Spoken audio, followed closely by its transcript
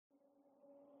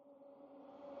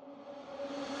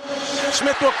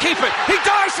Smith will keep it. He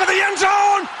dives for the end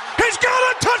zone. He's got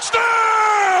a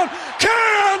touchdown!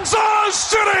 Kansas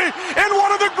City in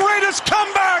one of the greatest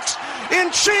comebacks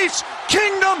in Chiefs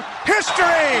Kingdom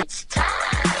history. It's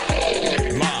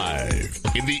time. Live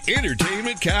in the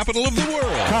entertainment capital of the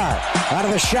world. Carr out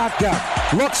of the shotgun.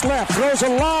 Looks left. Throws a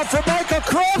lob for Michael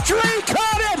Crabtree.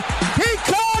 Caught him! He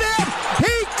caught him!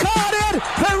 He caught it!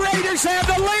 The Raiders have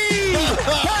the lead!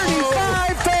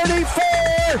 35-34!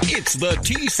 It's the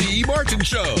T.C. Martin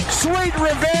Show. Sweet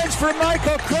revenge for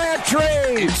Michael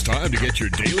Crabtree. It's time to get your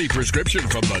daily prescription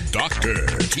from the doctor,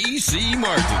 T.C.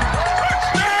 Martin.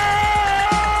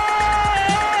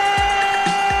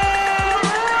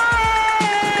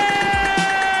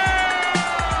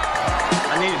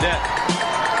 I needed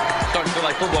that. Starting to feel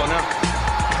like football now.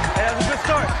 Hey, that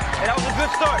was a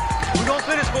good start. We're going to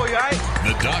finish for you, all right?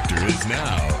 The doctor is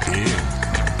now in.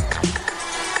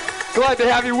 Glad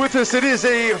to have you with us. It is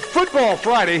a Football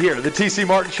Friday here, the T.C.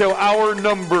 Martin Show, hour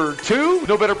number 2.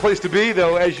 No better place to be,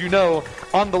 though, as you know,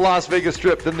 on the Las Vegas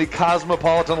Strip than the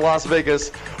cosmopolitan Las Vegas.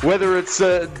 Whether it's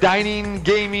dining,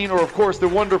 gaming, or, of course, the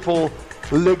wonderful,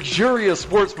 luxurious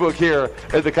sportsbook here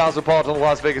at the cosmopolitan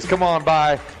Las Vegas. Come on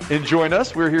by and join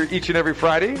us. We're here each and every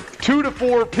Friday, 2 to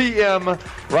 4 p.m.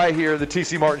 right here, the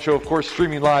T.C. Martin Show, of course,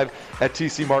 streaming live at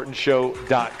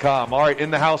tcmartinshow.com. All right, in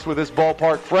the house with us,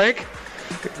 Ballpark Frank.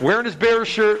 Wearing his Bears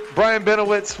shirt, Brian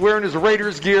Benowitz wearing his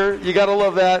Raiders gear. You got to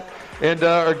love that. And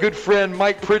our good friend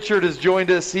Mike Pritchard has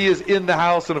joined us. He is in the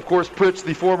house. And, of course, Pritch,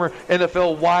 the former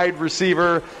NFL wide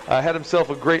receiver, had himself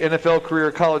a great NFL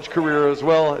career, college career as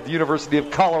well at the University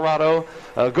of Colorado.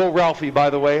 Go Ralphie,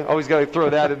 by the way. Always got to throw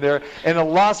that in there. And a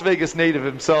Las Vegas native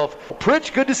himself.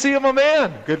 Pritch, good to see you, my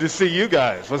man. Good to see you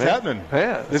guys. What's happening?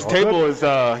 Yeah, this table is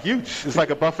huge. It's like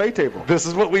a buffet table. This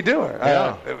is what we do.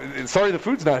 Yeah. Sorry the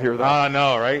food's not here, though. I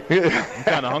know, right? I'm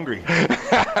kind of hungry.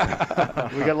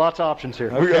 We got lots of options here.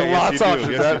 We got lots of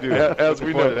options. Yes, you do. As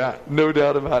we know. That. No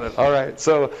doubt about it. All right,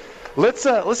 so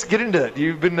let's get into it.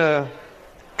 You've been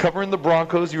covering the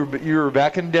Broncos. You were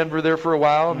back in Denver there for a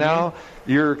while. Mm-hmm. Now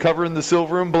you're covering the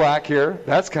silver and black here.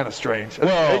 That's kind of strange.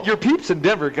 Well, your peeps in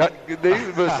Denver they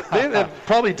have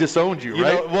probably disowned you,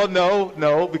 right?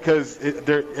 No, because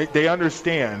they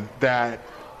understand that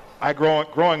I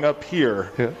growing up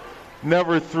here,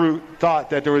 never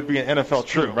thought that there would be an NFL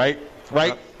team, right?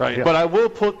 Right. Yeah. But I will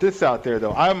put this out there,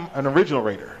 though. I'm an original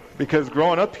Raider because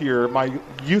growing up here, my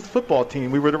youth football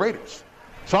team, we were the Raiders.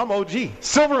 So I'm OG.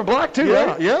 Silver and black, too,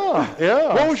 right?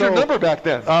 Yeah. What was your number back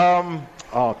then? 39.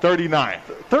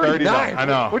 39? I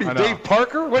know. What are you, Dave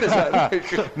Parker? What is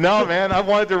that? No, man. I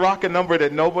wanted to rock a number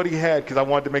that nobody had because I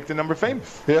wanted to make the number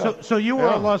famous. Yeah. So you were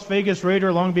a Las Vegas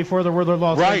Raider long before there were the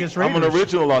Las Vegas Raiders. I'm an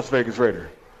original Las Vegas Raider.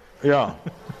 Yeah.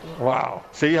 Wow.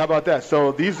 See, how about that?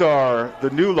 So these are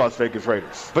the new Las Vegas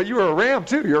Raiders. But you were a Ram,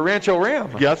 too. You're a Rancho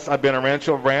Ram. Yes, I've been a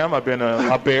Rancho Ram. I've been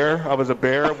a Bear. I was a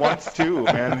Bear once, too,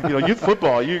 man. Youth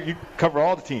football, you cover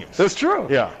all the teams. That's true.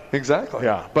 Yeah. Exactly.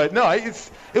 Yeah. But, no, it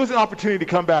was an opportunity to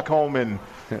come back home and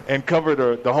cover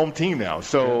the home team now.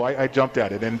 So I jumped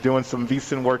at it and doing some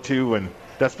VSiN work, too, and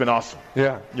that's been awesome.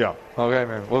 Yeah. Okay,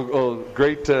 man. Well,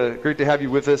 great to have you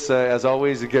with us, as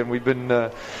always. Again, we've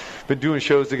been doing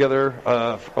shows together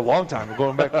for a long time. We're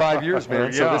going back 5 years,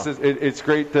 man. So it's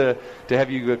great to have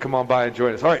you come on by and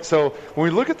join us. All right, so when we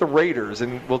look at the Raiders,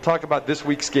 and we'll talk about this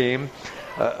week's game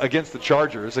against the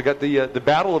Chargers. I got the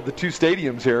battle of the two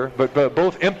stadiums here, but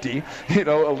both empty.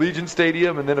 Allegiant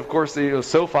Stadium, and then of course the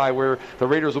SoFi, where the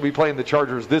Raiders will be playing the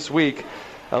Chargers this week.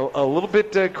 A little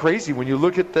bit crazy when you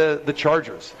look at the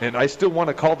Chargers, and I still want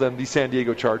to call them the San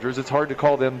Diego Chargers. It's hard to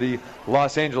call them the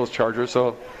Los Angeles Chargers,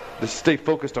 so let's stay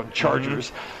focused on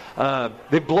Chargers. Mm-hmm.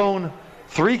 They've blown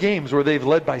 3 games where they've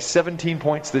led by 17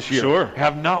 points this year. Sure.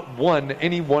 Have not won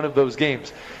any one of those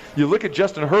games. You look at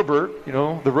Justin Herbert,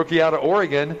 the rookie out of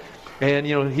Oregon, and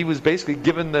he was basically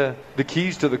given the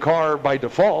keys to the car by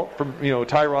default from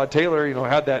Tyrod Taylor.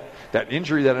 Had that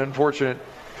injury, that unfortunate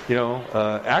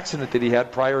accident that he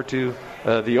had prior to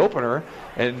the opener.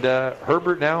 And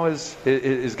Herbert now is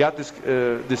got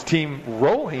this team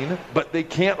rolling, but they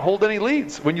can't hold any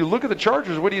leads. When you look at the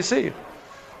Chargers, what do you see?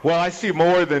 Well, I see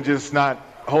more than just not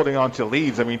holding on to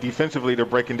leads. I mean, defensively, they're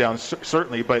breaking down,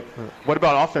 certainly. But what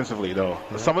about offensively, though?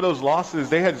 Yeah. Some of those losses,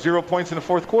 they had 0 points in the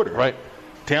fourth quarter. Right.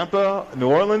 Tampa, New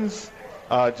Orleans,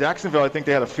 Jacksonville, I think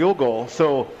they had a field goal.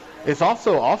 So it's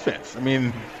also offense. I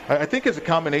mean, I think it's a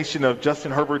combination of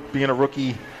Justin Herbert being a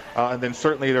rookie, and then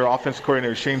certainly their offensive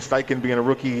coordinator, Shane Steichen, being a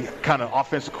rookie kind of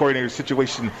offensive coordinator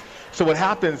situation. So what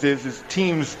happens is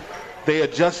teams, they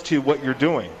adjust to what you're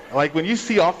doing. Like when you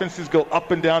see offenses go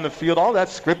up and down the field, all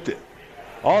that's scripted.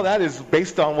 all that is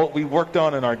based on what we worked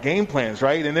on in our game plans,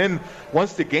 right? And then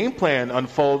once the game plan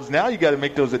unfolds, now you got to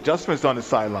make those adjustments on the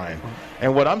sideline.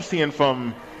 And what I'm seeing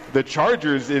from the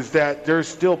Chargers is that they're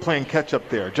still playing catch-up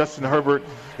there. Justin Herbert,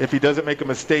 if he doesn't make a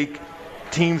mistake,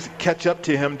 teams catch up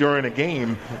to him during a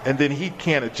game, and then he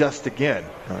can't adjust again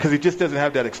because he just doesn't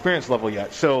have that experience level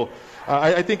yet. So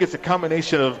I think it's a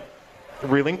combination of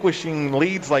relinquishing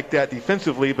leads like that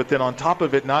defensively, but then on top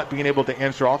of it, not being able to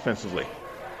answer offensively.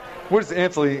 What does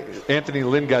Anthony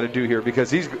Lynn got to do here?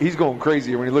 Because he's going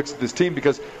crazy when he looks at this team.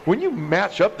 Because when you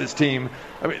match up this team,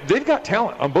 I mean, they've got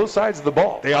talent on both sides of the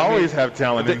ball. They always have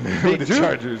talent in the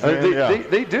Chargers.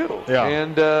 They do. Yeah.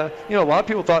 And a lot of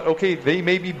people thought, okay, they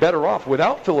may be better off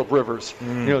without Phillip Rivers,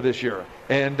 this year.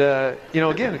 And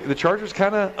again, the Chargers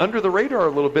kind of under the radar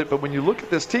a little bit. But when you look at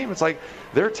this team, it's like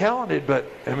they're talented, but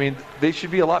I mean, they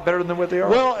should be a lot better than what they are.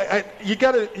 Well, you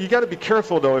got to be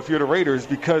careful though if you're the Raiders,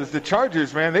 because the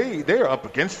Chargers, man, they're up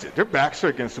against it. Their backs are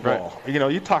against the ball. Right.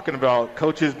 You're talking about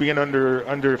coaches being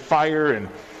under fire, and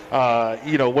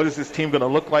what is this team going to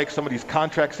look like? Some of these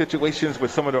contract situations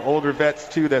with some of the older vets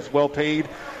too, that's well paid.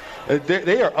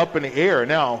 They are up in the air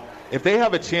now. If they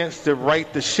have a chance to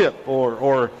right the ship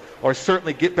or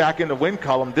certainly get back in the win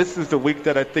column, this is the week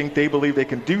that I think they believe they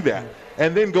can do that.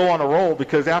 And then go on a roll,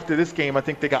 because after this game, I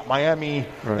think they got Miami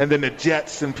and then the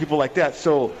Jets and people like that.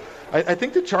 So I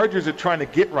think the Chargers are trying to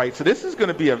get right. So this is going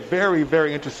to be a very,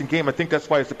 very interesting game. I think that's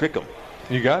why it's a pick 'em.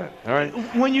 You got it. All right.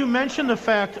 When you mention the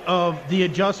fact of the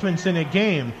adjustments in a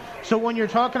game, so when you're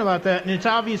talking about that, and it's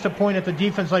obvious to point at the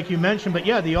defense like you mentioned, but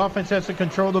the offense has to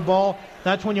control the ball.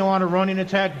 That's when you want to run an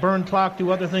attack, burn clock,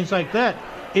 do other things like that.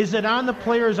 Is it on the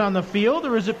players on the field,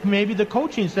 or is it maybe the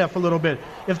coaching staff a little bit?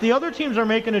 If the other teams are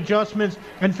making adjustments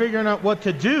and figuring out what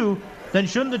to do, then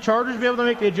shouldn't the Chargers be able to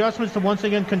make the adjustments to once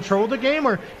again control the game,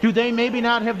 or do they maybe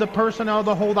not have the personnel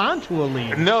to hold on to a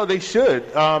lead? No, they should,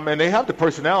 and they have the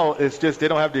personnel. It's just they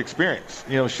don't have the experience.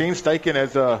 Shane Steichen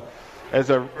as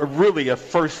a really a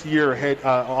first-year head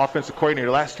offensive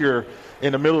coordinator. Last year,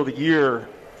 in the middle of the year,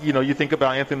 you think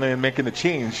about Anthony Lynn making the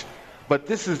change, but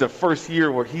this is the first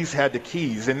year where he's had the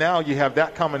keys, and now you have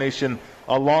that combination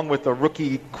along with a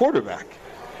rookie quarterback.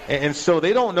 And so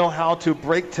they don't know how to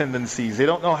break tendencies. They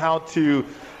don't know how to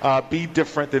be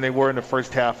different than they were in the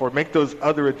first half, or make those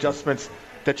other adjustments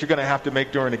that you're going to have to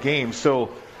make during the game. So,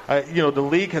 the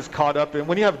league has caught up. And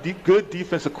when you have good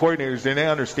defensive coordinators and they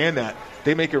understand that,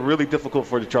 they make it really difficult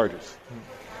for the Chargers.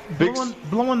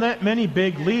 Blowing that many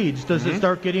big leads, does it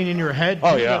start getting in your head?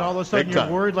 Oh, yeah. That all of a sudden you're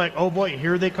worried, like, oh, boy,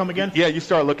 here they come again? Yeah, you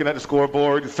start looking at the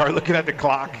scoreboard, you start looking at the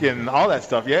clock and all that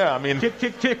stuff. Yeah, I mean. Tick,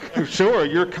 tick, tick. Sure,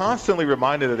 you're constantly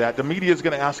reminded of that. The media is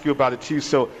going to ask you about it, too.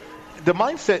 So the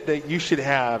mindset that you should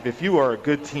have if you are a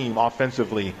good team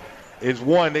offensively is,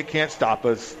 one, they can't stop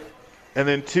us. And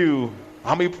then, two,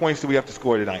 how many points do we have to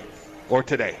score tonight or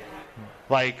today?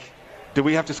 Like, do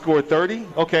we have to score 30?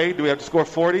 Okay. Do we have to score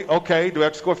 40? Okay. Do we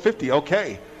have to score 50?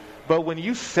 Okay. But when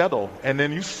you settle and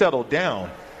then you settle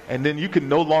down and then you can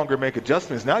no longer make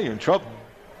adjustments, now you're in trouble,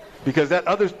 because that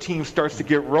other team starts to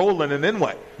get rolling, and then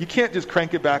what? You can't just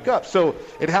crank it back up. So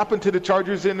it happened to the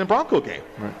Chargers in the Bronco game.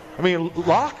 Right. I mean,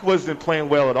 Locke wasn't playing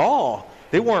well at all.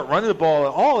 They weren't running the ball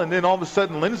at all, and then all of a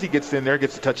sudden Lindsey gets in there,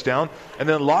 gets a touchdown, and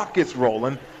then Locke gets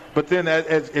rolling. But then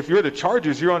as if you're the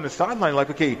Chargers, you're on the sideline like,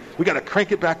 okay, we got to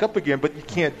crank it back up again, but you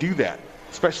can't do that,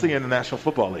 especially in the National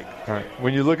Football League. All right.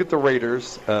 When you look at the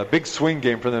Raiders, big swing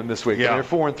game for them this week. Yeah. They're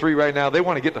 4-3 right now. They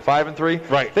want to get to 5-3.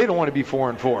 Right. They don't want to be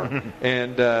 4-4.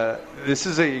 And this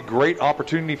is a great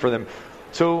opportunity for them.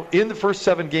 So in the first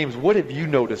 7 games, what have you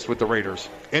noticed with the Raiders?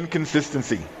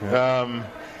 Inconsistency. Yeah.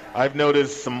 I've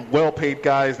noticed some well-paid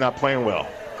guys not playing well.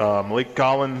 Malik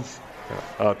Collins,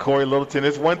 Corey Littleton.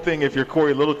 It's one thing if you're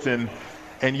Corey Littleton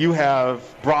and you have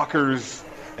Brockers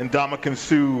and Ndamukong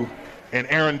Suh and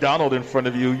Aaron Donald in front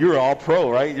of you, you're all pro,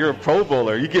 right? You're a Pro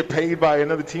Bowler. You get paid by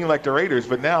another team like the Raiders.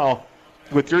 But now,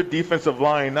 with your defensive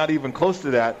line not even close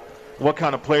to that, what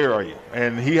kind of player are you?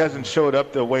 And he hasn't showed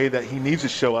up the way that he needs to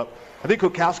show up. I think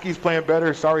Kukowski's playing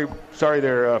better. Sorry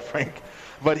there, Frank.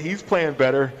 But he's playing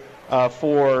better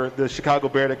for the Chicago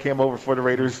Bear that came over for the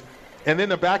Raiders. And then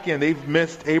the back end, they've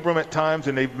missed Abram at times,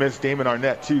 and they've missed Damon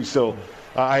Arnett too. So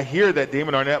I hear that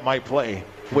Damon Arnett might play,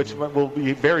 which will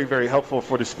be very, very helpful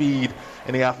for the speed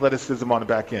and the athleticism on the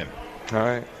back end. All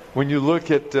right. When you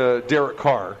look at Derek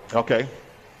Carr, okay,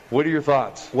 what are your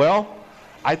thoughts? Well,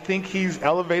 I think he's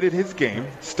elevated his game.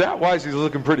 Stat-wise, he's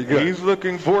looking pretty good. He's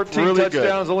looking 14 really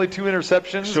touchdowns, good. only 2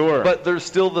 interceptions. Sure. But there's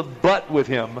still the butt with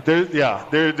him. There's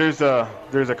a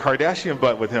Kardashian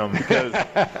butt with him, because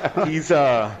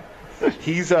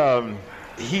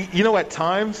at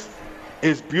times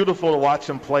it's beautiful to watch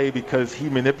him play because he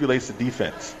manipulates the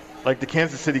defense. Like the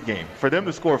Kansas City game. For them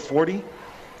to score 40,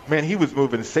 man, he was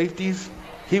moving safeties.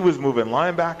 He was moving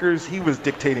linebackers. He was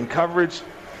dictating coverage.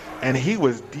 And he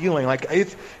was dealing. Like,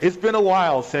 it's been a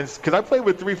while since, because I played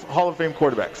with 3 Hall of Fame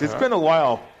quarterbacks. It's been a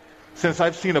while since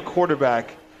I've seen a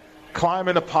quarterback climb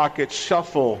in a pocket,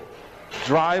 shuffle,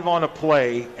 drive on a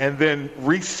play, and then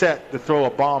reset to throw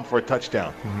a bomb for a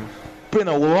touchdown. Been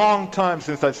a long time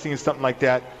since I've seen something like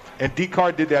that. And D.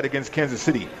 Card did that against Kansas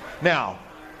City. Now,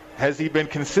 has he been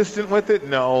consistent with it?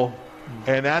 No.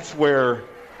 And that's where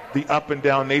the up and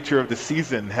down nature of the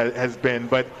season has been.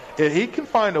 But if he can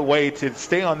find a way to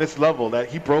stay on this level that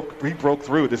he broke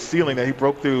through, the ceiling that he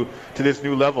broke through to this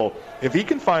new level, if he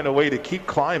can find a way to keep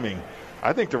climbing,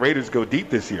 I think the Raiders go deep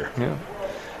this year. Yeah.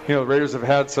 You know, the Raiders have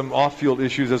had some off-field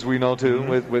issues, as we know, too,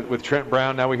 with Trent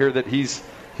Brown. Now we hear that he's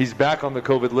back on the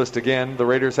COVID list again. The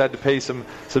Raiders had to pay some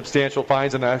substantial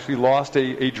fines and actually lost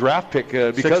a draft pick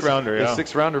because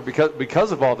sixth-rounder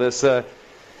because of all this.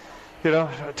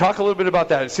 Talk a little bit about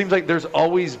that. It seems like there's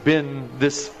always been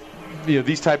this,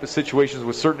 these type of situations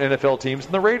with certain NFL teams,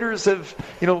 and the Raiders have,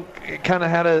 kind of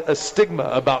had a stigma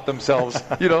about themselves.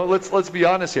 Let's be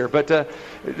honest here. But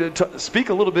speak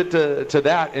a little bit to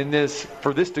that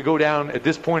for this to go down at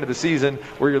this point of the season,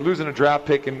 where you're losing a draft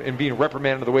pick and being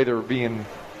reprimanded the way they're being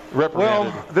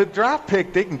reprimanded. Well, the draft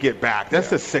pick they can get back. That's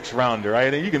the 6th-rounder,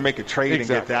 right? And you can make a trade and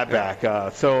get that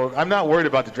back. So I'm not worried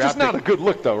about the draft pick. It's not a good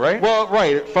look, though, right? Well,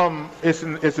 right. It's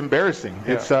embarrassing.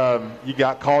 Yeah. It's you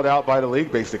got called out by the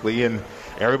league, basically, and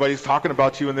everybody's talking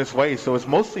about you in this way. So it's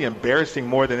mostly embarrassing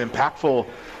more than impactful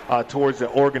towards the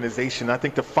organization. I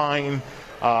think the fine,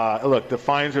 the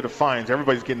fines are the fines.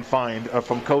 Everybody's getting fined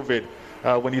from COVID.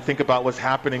 When you think about what's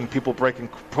happening, people breaking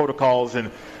protocols,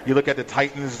 and you look at the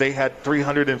Titans, they had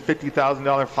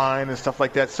 $350,000 fine and stuff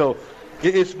like that. So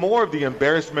it's more of the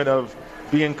embarrassment of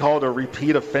being called a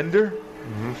repeat offender.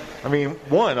 I mean,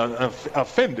 an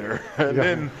offender, and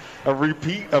then a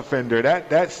repeat offender.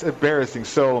 That's embarrassing.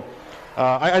 So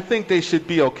I think they should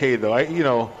be okay,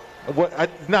 though.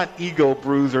 Not ego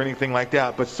bruise or anything like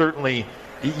that, but certainly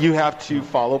you have to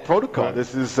follow protocol. Right.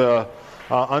 This is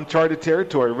uncharted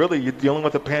territory. Really, you're dealing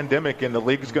with a pandemic, and the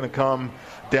league is going to come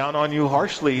down on you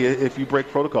harshly if you break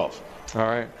protocols. All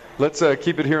right. Let's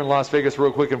keep it here in Las Vegas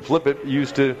real quick and flip it. You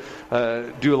used to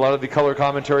do a lot of the color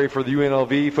commentary for the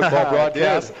UNLV football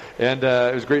broadcast, and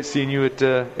it was great seeing you at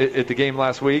the game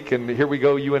last week. And here we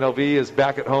go. UNLV is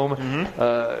back at home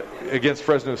against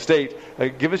Fresno State.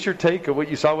 Give us your take of what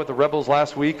you saw with the Rebels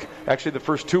last week. Actually, the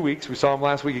first 2 weeks. We saw them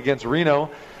last week against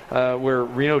Reno, where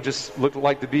Reno just looked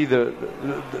like to be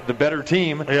the better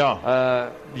team.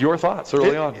 Yeah. Your thoughts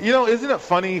early on? Isn't it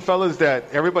funny, fellas, that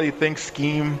everybody thinks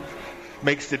scheme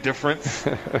makes the difference?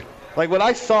 Like what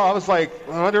I saw, I was like,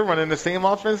 they're running the same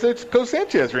offense that Coach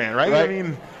Sanchez ran, right? I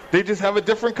mean, they just have a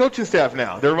different coaching staff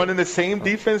now. They're running the same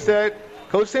defense that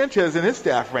Coach Sanchez and his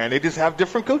staff ran. They just have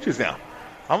different coaches now.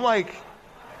 I'm like,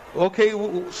 okay,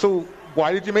 so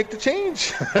why did you make the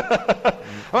change? Well,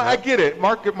 I get it.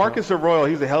 Marcus Arroyo,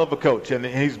 he's a hell of a coach, and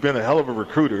he's been a hell of a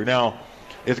recruiter. Now,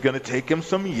 it's going to take him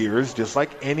some years, just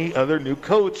like any other new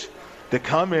coach, to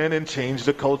come in and change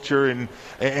the culture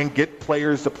and get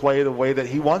players to play the way that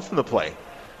he wants them to play.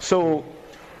 So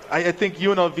I think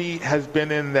UNLV has been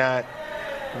in that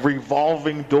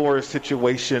revolving door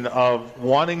situation of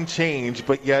wanting change,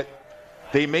 but yet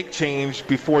they make change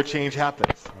before change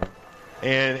happens.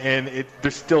 And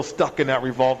they're still stuck in that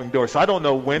revolving door. So I don't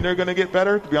know when they're going to get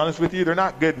better, to be honest with you. They're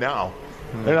not good now.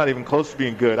 They're not even close to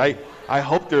being good. I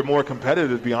hope they're more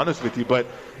competitive, to be honest with you, but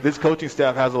this coaching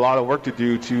staff has a lot of work to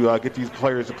do to get these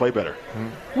players to play better.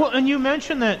 Well, and you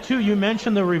mentioned that, too. You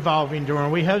mentioned the revolving door,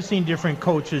 and we have seen different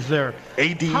coaches there.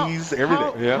 ADs,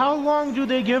 everything. How long do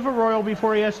they give Arroyo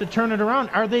before he has to turn it around?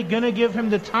 Are they going to give him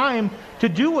the time to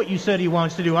do what you said he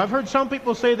wants to do? I've heard some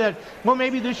people say that, well,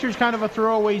 maybe this year's kind of a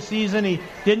throwaway season. He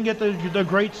didn't get the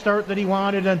great start that he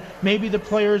wanted, and maybe the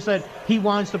players that he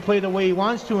wants to play the way he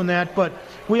wants to in that. But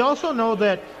we also know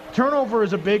that turnover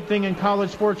is a big thing in college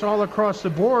sports all across the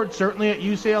board, certainly at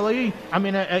UCLA. I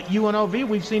mean, at UNLV,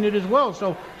 we've seen it as well.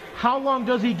 So how long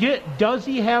does he get? Does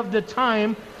he have the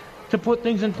time to put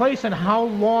things in place, and how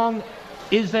long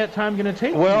is that time going to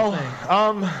take? Well,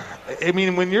 I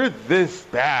mean, when you're this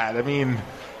bad, I mean,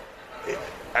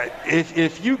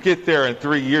 if you get there in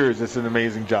 3 years, it's an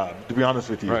amazing job, to be honest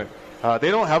with you. Right.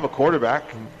 They don't have a quarterback,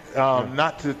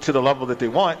 not to the level that they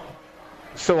want.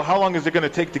 So how long is it going to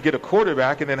take to get a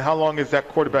quarterback, and then how long is that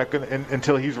quarterback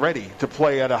until he's ready to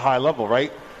play at a high level,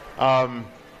 right?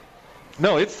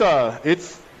 No, it's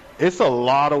It's a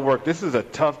lot of work. This is a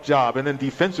tough job. And then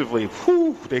defensively,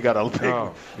 they got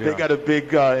a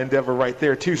big endeavor right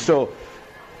there too. So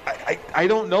I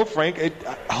don't know, Frank.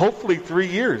 Hopefully 3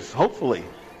 years. Hopefully.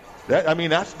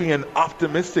 That's being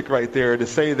optimistic right there to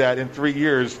say that in 3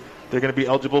 years they're going to be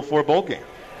eligible for a bowl game.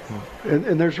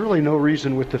 And there's really no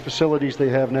reason with the facilities they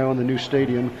have now in the new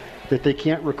stadium that they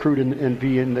can't recruit and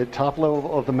be in the top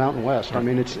level of the Mountain West. I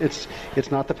mean,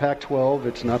 it's not the Pac-12,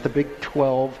 it's not the Big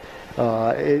 12.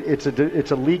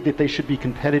 It's a league that they should be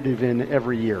competitive in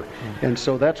every year, and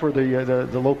so that's where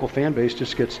the local fan base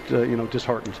just gets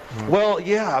disheartened. Well,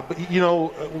 yeah, but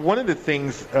one of the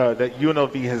things that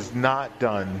UNLV has not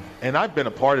done, and I've been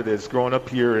a part of this growing up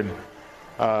here, and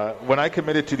when I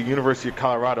committed to the University of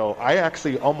Colorado, I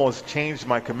actually almost changed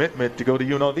my commitment to go to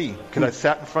UNLV because I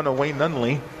sat in front of Wayne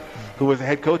Nunley, who was the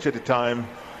head coach at the time.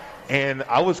 And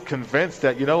I was convinced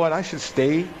that, I should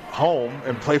stay home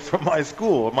and play for my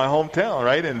school, my hometown,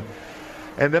 right? And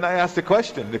then I asked the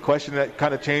question that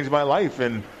kind of changed my life.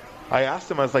 And I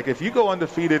asked him, I was like, if you go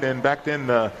undefeated and back then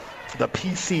the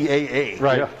PCAA,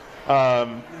 right?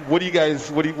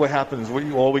 What happens?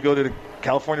 We go to the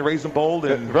California Raisin Bowl,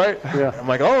 and right? Yeah. I'm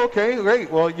like, oh, okay,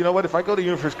 great. Well, you know what? If I go to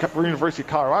University of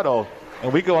Colorado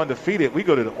and we go undefeated, we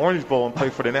go to the Orange Bowl and play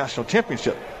for the national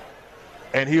championship.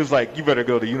 And he was like, you better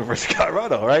go to University of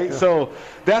Colorado, right? Yeah. So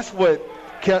that's what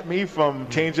kept me from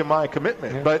changing my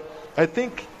commitment. Yeah. But I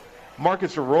think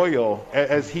Marcus Arroyo,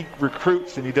 as he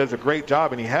recruits and he does a great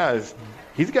job, and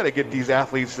he's got to get these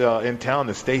athletes in town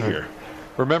to stay here.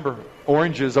 Remember,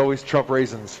 oranges always trump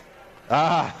raisins.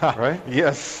 Right?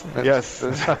 Yes.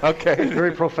 Okay.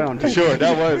 Very profound. Sure,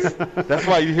 that's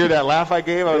why you hear that laugh I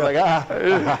gave. I was like,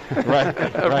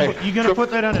 right. You going to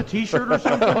put that on a T-shirt or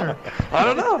something? Or? I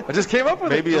don't know. I just came up with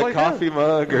maybe a coffee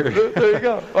mug. Or there you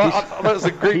go. That was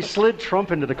a great. He slid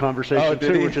Trump into the conversation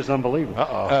too, which is unbelievable.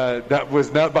 That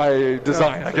was not by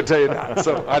design. I can tell you that.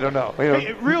 So I don't know.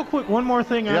 Hey, real quick, one more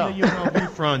thing on the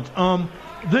UNLV front.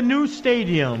 The new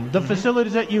stadium, the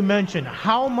facilities that you mentioned,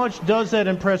 how much does that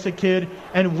impress a kid,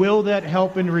 and will that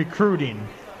help in recruiting?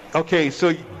 Okay,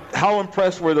 so how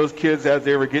impressed were those kids as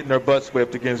they were getting their butts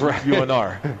whipped against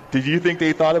UNR? Did you think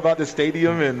they thought about the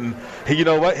stadium and, hey, you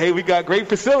know what? Hey, we got great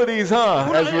facilities, huh?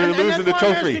 Well, as we were losing the trophy.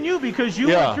 I'm asking you because you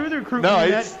went through the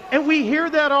recruitment, and we hear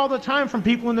that all the time from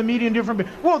people in the media and different.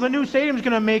 Well, the new stadium's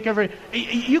going to make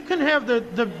you can have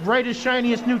the brightest,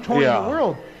 shiniest new toy in the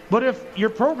world. But if your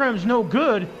program's no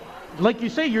good, like you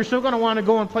say, you're still going to want to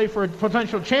go and play for a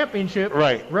potential championship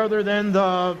rather than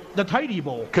the Tidy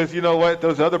Bowl. Because you know what?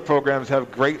 Those other programs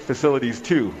have great facilities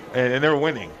too, and they're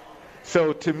winning.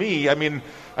 So to me,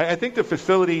 I think the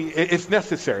facility, it's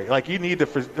necessary. Like you need the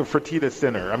Fertitta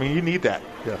Center. You need that.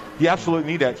 Yeah. You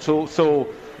absolutely need that. So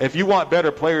if you want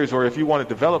better players or if you want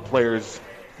to develop players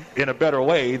in a better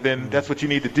way, then that's what you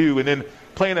need to do. And then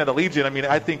playing at Allegiant,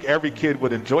 I think every kid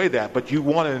would enjoy that, but you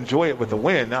want to enjoy it with a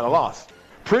win, not a loss.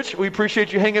 Pritch, we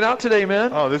appreciate you hanging out today,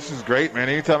 man. Oh, this is great, man.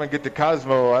 Anytime I get to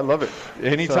Cosmo, I love it.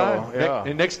 Anytime. So,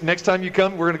 and next time you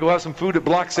come, we're going to go have some food at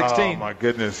Block 16. Oh, my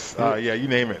goodness. you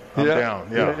name it. I'm down.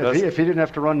 Yeah. If he didn't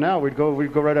have to run now, we'd go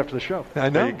right after the show. I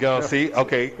know. There you go. See?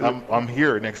 Okay, I'm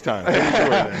here next time.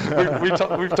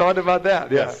 We've talked about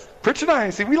that. Yes. Pritch and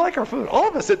I, we like our food. All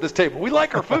of us at this table, we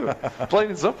like our food. Plain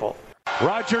and simple.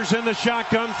 Rodgers in the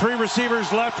shotgun, 3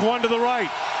 receivers left, 1 to the right.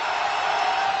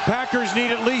 Packers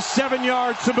need at least 7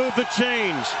 yards to move the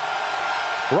chains.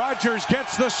 Rodgers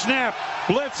gets the snap.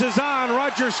 Blitz is on.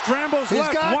 Rodgers scrambles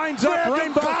left, winds up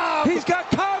Rainbow. He's got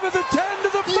Cobb at the 10 to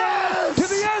the 5 to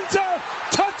the end zone.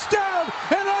 Touchdown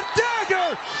and a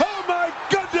dagger. Oh my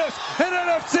goodness! An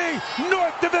NFC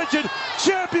North Division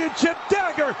championship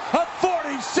dagger of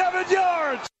 47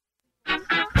 yards.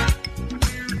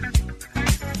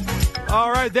 All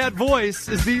right, that voice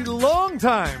is the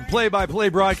longtime play-by-play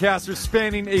broadcaster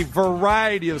spanning a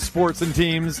variety of sports and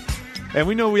teams. And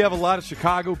we know we have a lot of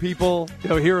Chicago people,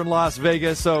 here in Las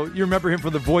Vegas. So you remember him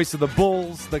from the voice of the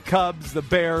Bulls, the Cubs, the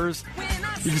Bears.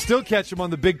 You can still catch him on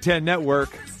the Big Ten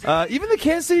Network. Even the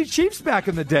Kansas City Chiefs back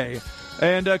in the day.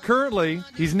 And currently,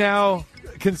 he's now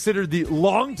considered the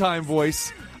longtime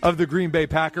voice of the Green Bay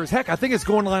Packers. Heck, I think it's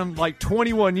going on like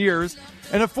 21 years.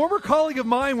 And a former colleague of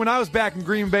mine when I was back in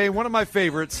Green Bay, one of my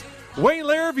favorites, Wayne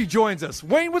Larrivee, joins us.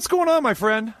 Wayne, what's going on, my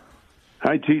friend?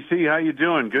 Hi, TC. How you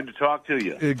doing? Good to talk to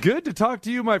you. Good to talk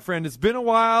to you, my friend. It's been a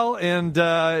while, and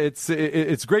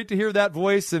it's great to hear that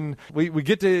voice. And we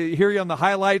get to hear you on the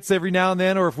highlights every now and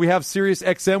then, or if we have Sirius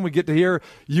XM, we get to hear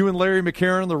you and Larry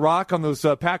McCarron on The Rock on those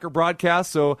Packer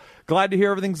broadcasts. So glad to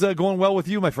hear everything's going well with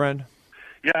you, my friend.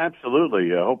 Yeah,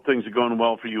 absolutely. I hope things are going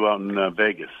well for you out in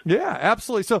Vegas. Yeah,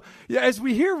 absolutely. So, yeah, as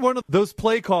we hear one of those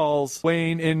play calls,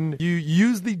 Wayne, and you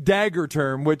use the dagger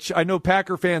term, which I know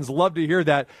Packer fans love to hear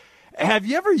that. Have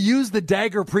you ever used the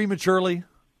dagger prematurely?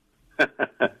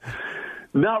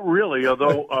 Not really,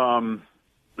 although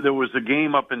there was a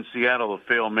game up in Seattle, a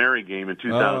Fail Mary game in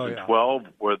 2012,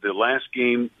 where the last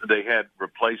game they had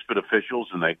replacement officials,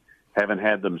 and they haven't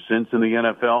had them since in the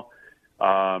NFL.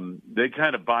 They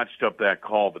kind of botched up that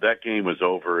call, but that game was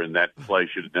over, and that play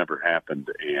should have never happened.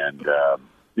 And,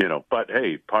 but,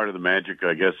 hey, part of the magic,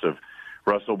 I guess, of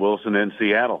Russell Wilson in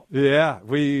Seattle. Yeah,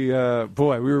 we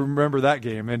remember that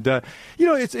game. And,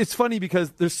 it's funny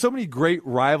because there's so many great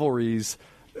rivalries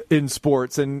in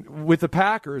sports. And with the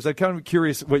Packers, I'm kind of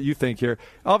curious what you think here.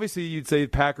 Obviously, you'd say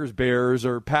Packers-Bears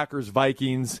or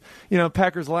Packers-Vikings,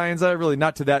 Packers-Lions, really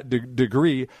not to that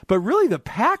degree. But really the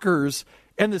Packers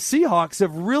and the Seahawks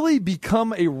have really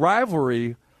become a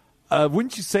rivalry.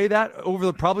 Wouldn't you say that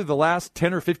over probably the last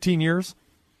 10 or 15 years?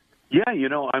 Yeah,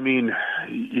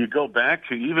 you go back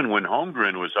to even when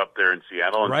Holmgren was up there in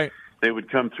Seattle, and right. They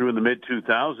would come through in the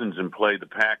mid-2000s and play the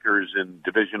Packers in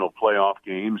divisional playoff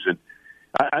games. And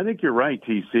I think you're right,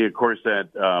 TC. Of course, that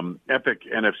epic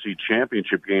NFC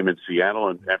Championship game in Seattle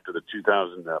and after the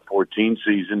 2014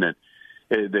 season that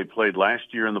they played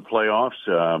last year in the playoffs.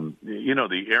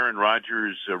 The Aaron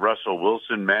Rodgers, Russell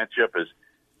Wilson matchup has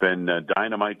been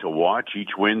dynamite to watch.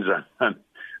 Each wins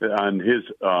on his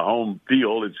home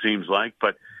field, it seems like.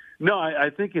 But, no,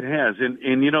 I think it has. And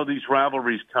these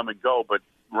rivalries come and go, but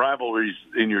rivalries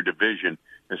in your division,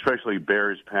 especially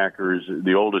Bears, Packers,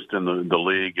 the oldest in the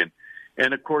league,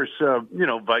 and of course,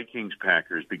 Vikings,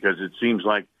 Packers, because it seems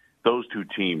like those two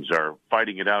teams are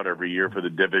fighting it out every year for the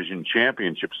division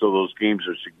championship, so those games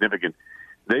are significant.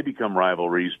 They become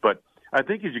rivalries. But I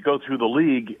think as you go through the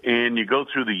league and you go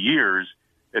through the years,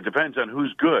 it depends on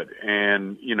who's good.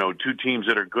 And, two teams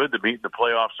that are good that meet in the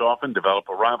playoffs often develop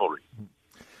a rivalry.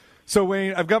 So,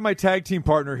 Wayne, I've got my tag team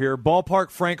partner here, Ballpark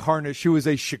Frank Harnish, who is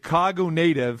a Chicago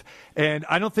native, and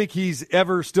I don't think he's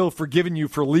ever still forgiven you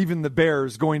for leaving the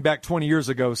Bears going back 20 years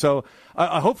ago. So,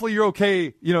 hopefully you're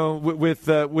okay,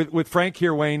 with Frank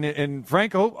here, Wayne. And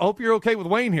Frank, I hope you're okay with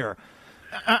Wayne here.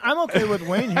 I'm okay with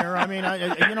Wayne here. I mean,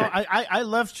 I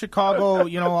left Chicago,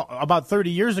 about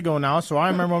 30 years ago now, so I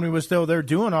remember when we were still there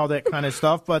doing all that kind of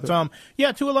stuff. But,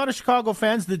 to a lot of Chicago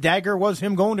fans, the dagger was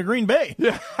him going to Green Bay.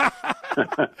 Yeah.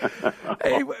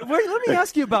 Hey, wait, let me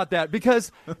ask you about that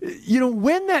because,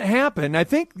 when that happened, I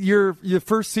think your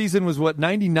first season was,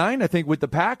 99, I think, with the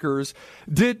Packers.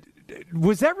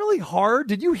 Was that really hard?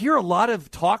 Did you hear a lot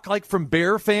of talk like from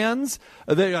Bear fans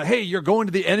that, hey, you're going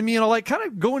to the enemy and all that? Kind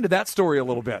of go into that story a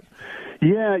little bit.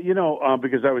 Yeah,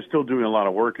 because I was still doing a lot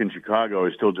of work in Chicago. I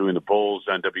was still doing the Bulls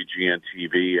on WGN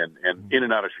TV and in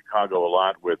and out of Chicago a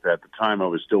lot with, at the time, I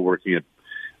was still working at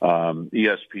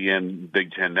ESPN,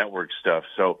 Big Ten Network stuff.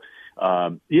 So,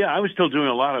 I was still doing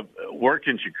a lot of work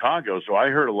in Chicago, so I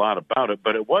heard a lot about it.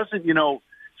 But it wasn't,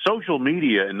 social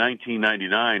media in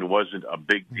 1999 wasn't a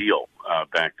big deal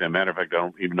back then. Matter of fact, I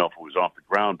don't even know if it was off the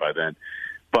ground by then.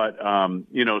 But,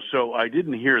 so I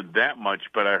didn't hear that much,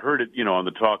 but I heard it, on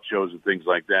the talk shows and things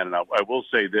like that. And I will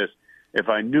say this, if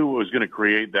I knew it was going to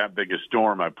create that big a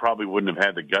storm, I probably wouldn't have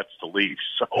had the guts to leave.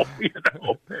 So,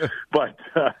 but,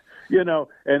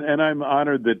 and I'm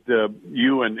honored that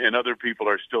you and other people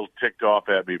are still ticked off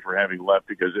at me for having left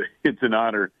because it's an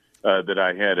honor that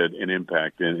I had an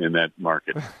impact in that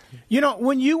market.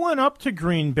 When you went up to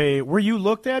Green Bay, were you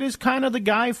looked at as kind of the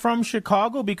guy from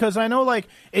Chicago? Because I know,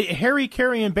 Harry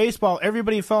Carey in baseball,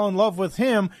 everybody fell in love with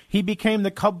him. He became the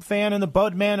Cub fan and the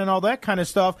Bud man and all that kind of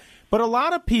stuff. But a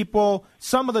lot of people,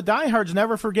 some of the diehards,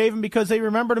 never forgave him because they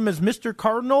remembered him as Mr.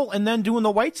 Cardinal and then doing the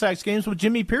White Sox games with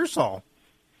Jimmy Pearsall.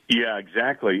 Yeah,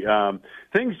 exactly.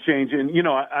 Things change, and,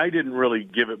 I didn't really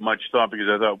give it much thought because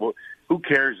I thought, well, who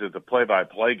cares if the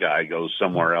play-by-play guy goes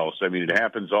somewhere else? I mean, it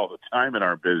happens all the time in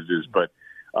our business. But,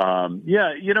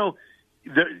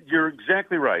 you're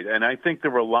exactly right. And I think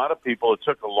there were a lot of people, it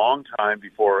took a long time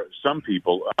before some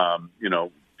people,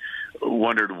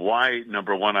 wondered why,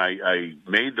 number one, I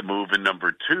made the move, and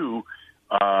number two,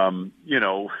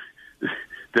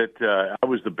 that I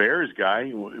was the Bears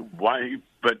guy. Why?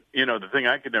 But, the thing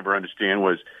I could never understand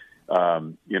was,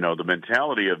 the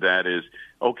mentality of that is,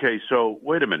 okay, so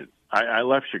wait a minute. I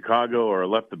left Chicago or I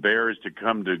left the Bears to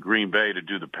come to Green Bay to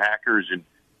do the Packers, and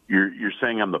you're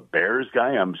saying I'm the Bears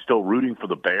guy? I'm still rooting for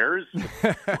the Bears? You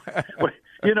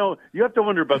have to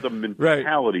wonder about the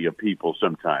mentality of people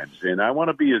sometimes. And I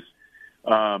want to be as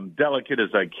delicate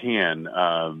as I can,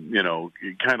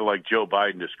 kind of like Joe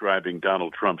Biden describing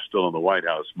Donald Trump still in the White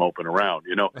House moping around,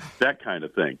 that kind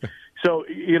of thing. So,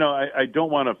 I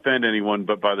don't want to offend anyone,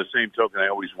 but by the same token, I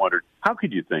always wondered, how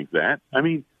could you think that? I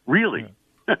mean, really?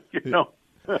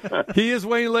 He is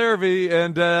Wayne Larrivee,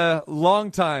 and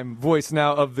longtime voice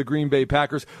now of the Green Bay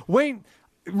Packers. Wayne,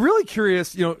 really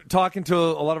curious, talking to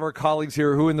a lot of our colleagues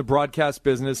here who are in the broadcast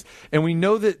business, and we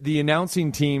know that the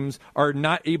announcing teams are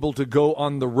not able to go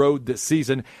on the road this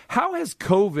season. How has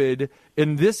COVID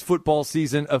in this football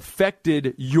season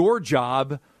affected your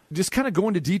job? Just kind of go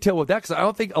into detail with that, because I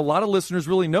don't think a lot of listeners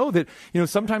really know that,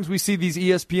 sometimes we see these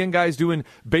ESPN guys doing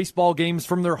baseball games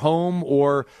from their home,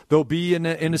 or they'll be in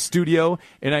a studio.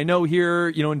 And I know here,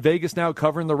 in Vegas now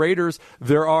covering the Raiders,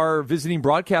 there are visiting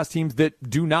broadcast teams that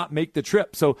do not make the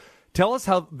trip. So tell us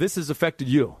how this has affected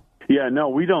you. Yeah, no,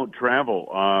 we don't travel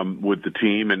with the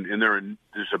team, and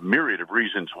there's a myriad of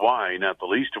reasons why, not the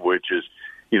least of which is,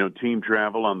 team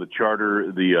travel on the charter.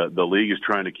 The league is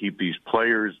trying to keep these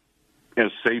players as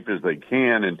safe as they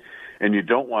can, and you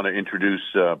don't want to introduce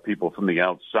people from the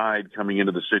outside coming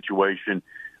into the situation.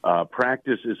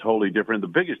 Practice is wholly different. The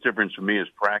biggest difference for me is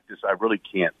practice. I really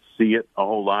can't see it a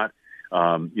whole lot.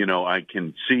 I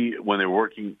can see when they're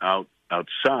working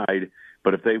outside,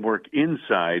 but if they work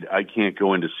inside, I can't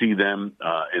go in to see them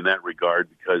in that regard,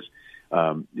 because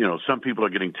some people are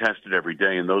getting tested every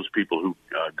day, and those people who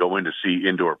go in to see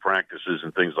indoor practices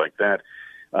and things like that,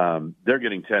 they're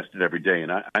getting tested every day,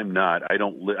 and I'm not.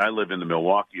 I live in the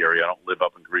Milwaukee area. I don't live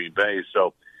up in Green Bay,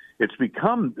 so it's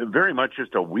become very much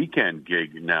just a weekend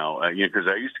gig now. Because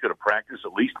I used to go to practice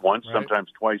at least once,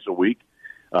 sometimes twice a week.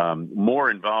 More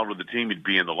involved with the team. You'd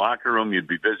be in the locker room. You'd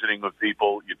be visiting with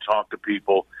people. You'd talk to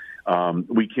people.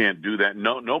 We can't do that.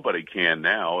 No, nobody can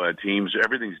now. Teams,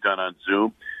 everything's done on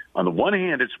Zoom. On the one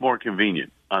hand, it's more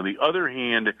convenient. On the other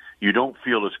hand, you don't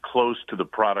feel as close to the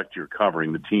product you're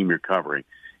covering, the team you're covering.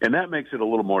 And that makes it a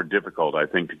little more difficult, I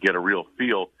think, to get a real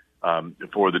feel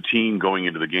for the team going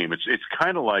into the game. It's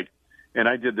kind of like, and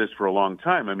I did this for a long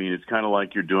time, it's kind of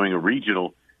like you're doing a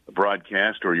regional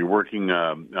broadcast, or you're working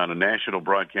on a national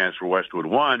broadcast for Westwood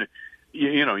One.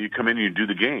 You come in and you do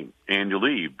the game and you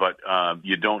leave, but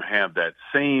you don't have that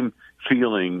same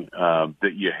feeling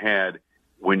that you had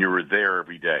when you were there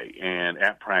every day and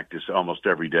at practice almost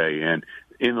every day and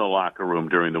in the locker room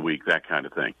during the week, that kind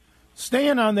of thing.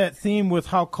 Staying on that theme with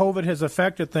how COVID has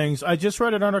affected things, I just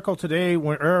read an article today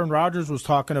when Aaron Rodgers was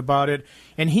talking about it,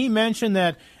 and he mentioned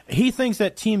that he thinks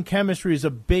that team chemistry is a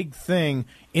big thing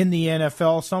in the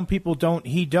NFL. Some people don't.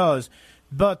 He does.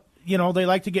 But, they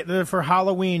like to get there for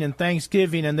Halloween and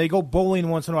Thanksgiving, and they go bowling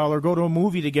once in a while or go to a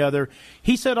movie together.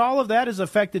 He said all of that has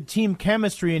affected team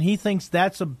chemistry, and he thinks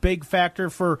that's a big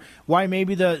factor for why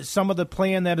maybe some of the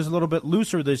plan that is a little bit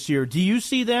looser this year. Do you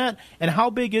see that? And how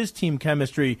big is team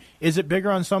chemistry? Is it bigger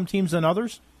on some teams than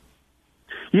others?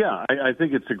 Yeah, I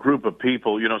think it's a group of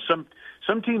people.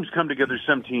 Some teams come together,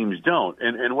 some teams don't.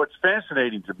 And what's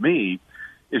fascinating to me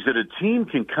is that a team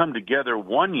can come together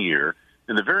one year,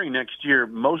 and the very next year,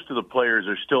 most of the players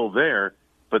are still there,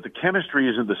 but the chemistry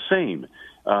isn't the same.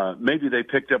 Maybe they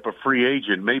picked up a free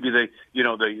agent. Maybe they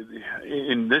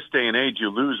in this day and age, you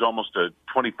lose almost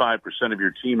 25% of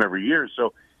your team every year.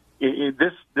 So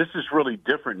this is really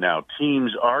different now.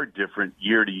 Teams are different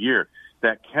year to year.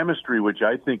 That chemistry, which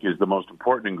I think is the most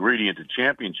important ingredient to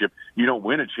championship, you don't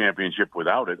win a championship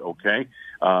without it, okay?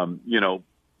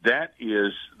 That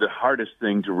is the hardest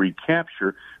thing to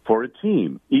recapture for a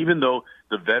team. Even though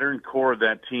the veteran core of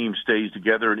that team stays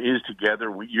together and is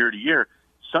together year to year,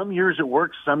 some years it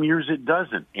works, some years it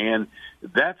doesn't. And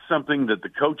that's something that the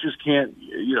coaches can't,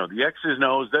 the X's and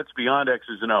O's, that's beyond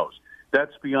X's and O's.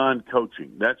 That's beyond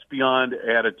coaching. That's beyond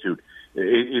attitude.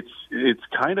 It's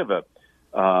kind of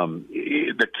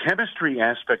the chemistry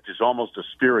aspect is almost a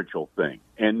spiritual thing.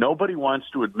 And nobody wants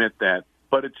to admit that,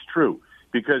 but it's true.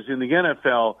 Because in the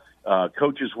NFL,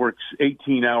 coaches work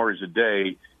 18 hours a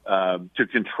day to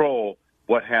control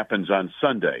what happens on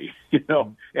Sunday,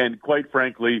 and quite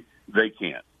frankly, they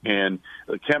can't. And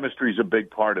chemistry is a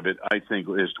big part of it, I think,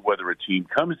 as to whether a team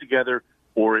comes together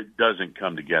or it doesn't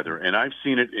come together. And I've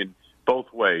seen it in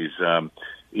both ways,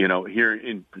 here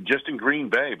in Green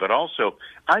Bay, but also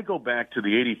I go back to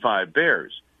the '85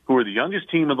 Bears, who are the youngest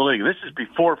team in the league. This is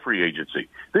before free agency.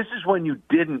 This is when you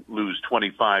didn't lose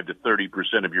 25 to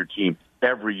 30% of your team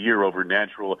every year over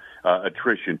natural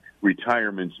attrition,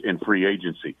 retirements, and free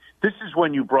agency. This is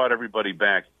when you brought everybody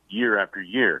back year after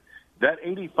year. That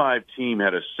 85 team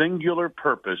had a singular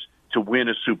purpose to win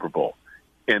a Super Bowl,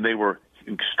 and they were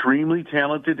extremely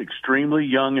talented, extremely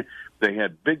young. They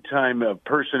had big-time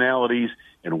personalities,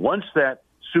 and once that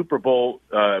Super Bowl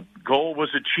goal was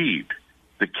achieved,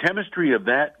 the chemistry of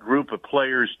that group of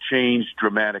players changed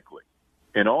dramatically.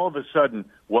 And all of a sudden,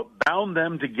 what bound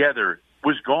them together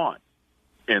was gone.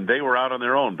 and they were out on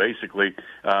their own, basically,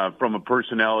 from a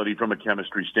personality, from a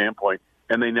chemistry standpoint,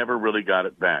 and they never really got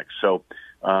it back. So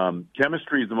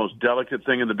chemistry is the most delicate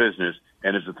thing in the business,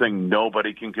 and it's a thing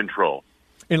nobody can control.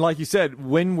 And like you said,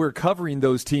 when we're covering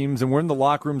those teams and we're in the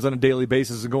locker rooms on a daily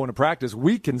basis and going to practice,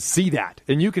 we can see that.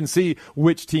 And you can see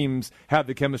which teams have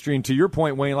the chemistry. And to your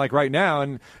point, Wayne, like right now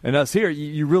and us here,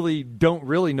 you really don't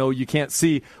really know. You can't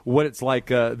see what it's like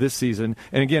this season.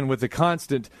 And again, with the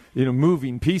constant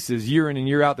moving pieces year in and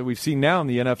year out that we've seen now in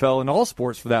the NFL and all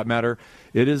sports for that matter,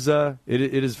 it is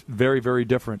very, very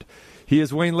different. He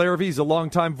is Wayne Larrivee. He's a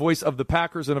longtime voice of the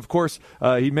Packers. And, of course,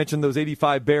 he mentioned those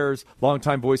 85 Bears,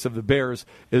 longtime voice of the Bears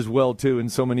as well, too,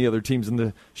 and so many other teams in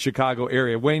the Chicago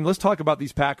area. Wayne, let's talk about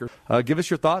these Packers. Give us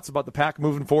your thoughts about the Pack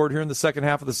moving forward here in the second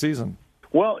half of the season.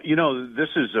 Well, this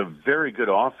is a very good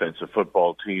offensive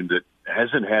football team that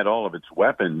hasn't had all of its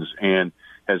weapons and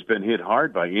has been hit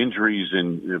hard by injuries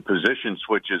and position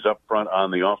switches up front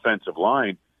on the offensive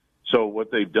line. So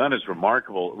what they've done is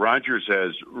remarkable. Rodgers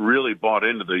has really bought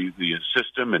into the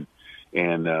system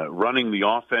and running the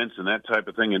offense and that type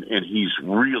of thing, and he's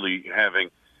really having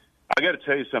 – I got to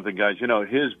tell you something, guys.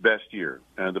 His best year,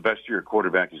 the best year a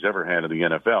quarterback has ever had in the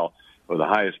NFL, or the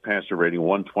highest passer rating,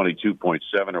 122.7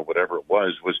 or whatever it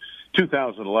was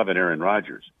 2011 Aaron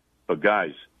Rodgers. But,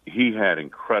 guys, he had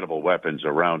incredible weapons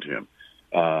around him.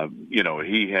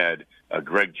 He had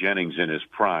Greg Jennings in his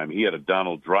prime. He had a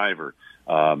Donald Driver.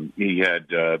 He had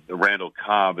Randall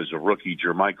Cobb as a rookie,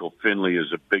 Jermichael Finley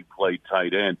as a big play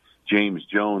tight end, James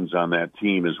Jones on that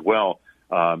team as well,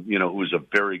 who was a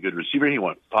very good receiver. He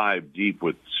went 5 deep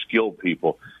with skilled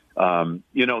people.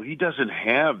 He doesn't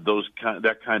have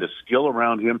that kind of skill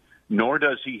around him, nor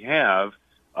does he have,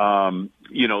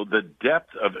 the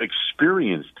depth of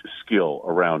experienced skill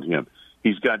around him.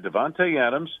 He's got Devontae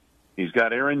Adams. He's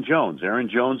got Aaron Jones. Aaron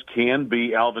Jones can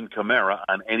be Alvin Kamara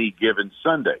on any given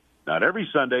Sunday. Not every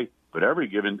Sunday, but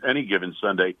any given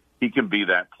Sunday, he can be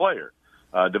that player.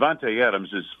 Devontae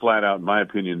Adams is flat out, in my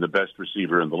opinion, the best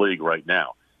receiver in the league right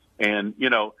now. And,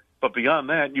 but beyond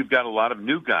that, you've got a lot of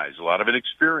new guys, a lot of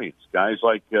inexperienced guys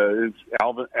like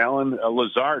Alan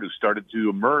Lazard, who started to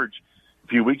emerge a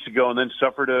few weeks ago and then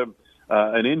suffered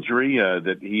an injury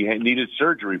that he needed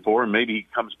surgery for, and maybe he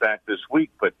comes back this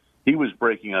week. But he was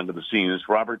breaking onto the scene. This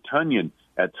Robert Tonyan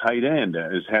at tight end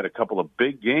has had a couple of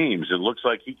big games. It looks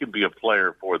like he can be a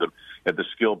player for them at the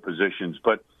skilled positions.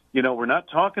 But, we're not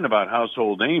talking about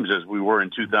household names as we were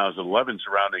in 2011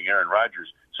 surrounding Aaron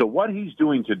Rodgers. So what he's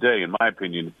doing today, in my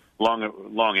opinion,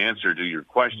 long answer to your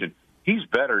question, he's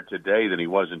better today than he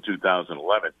was in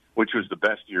 2011, which was the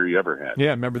best year he ever had. Yeah,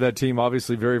 remember that team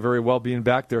obviously very, very well being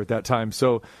back there at that time.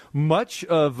 So much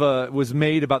of was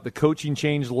made about the coaching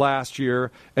change last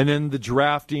year and then the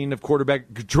drafting of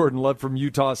quarterback Jordan Love from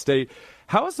Utah State.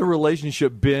 How has the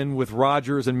relationship been with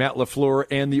Rodgers and Matt LaFleur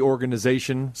and the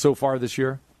organization so far this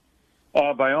year?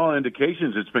 By all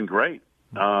indications, it's been great.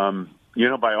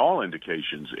 By all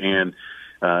indications. And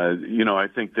I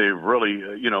think they've really,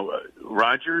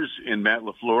 Rodgers and Matt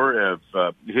LaFleur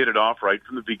have hit it off right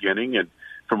from the beginning, and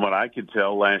from what I could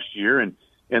tell last year, and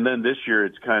then this year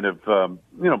it's kind of,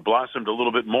 blossomed a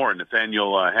little bit more.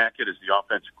 Nathaniel Hackett is the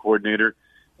offensive coordinator.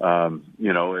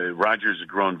 Rodgers has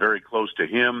grown very close to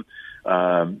him.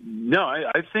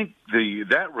 I think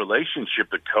that relationship,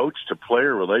 the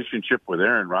coach-to-player relationship with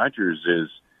Aaron Rodgers is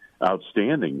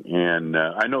outstanding, and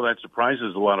I know that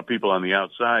surprises a lot of people on the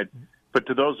outside. But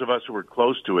to those of us who are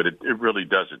close to it, it really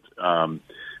doesn't.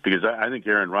 Because I think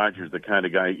Aaron Rodgers is the kind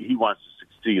of guy, he wants to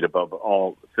succeed above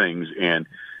all things. And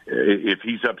if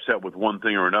he's upset with one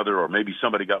thing or another, or maybe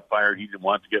somebody got fired, he didn't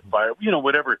want to get fired,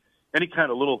 whatever, any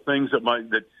kind of little things that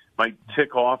might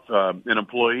tick off an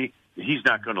employee, he's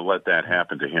not going to let that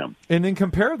happen to him. And then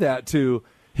compare that to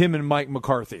him and Mike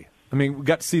McCarthy. I mean, we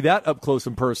got to see that up close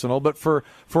and personal. But for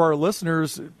our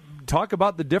listeners, talk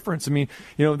about the difference. I mean,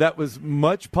 that was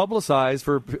much publicized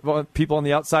for people on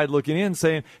the outside looking in,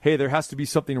 saying, hey, there has to be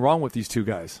something wrong with these two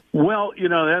guys. Well,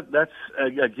 that's,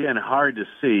 again, hard to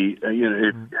see,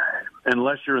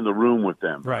 unless you're in the room with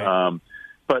them. Right.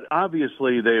 But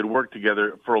obviously they had worked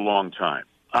together for a long time.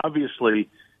 Obviously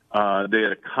they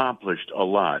had accomplished a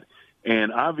lot.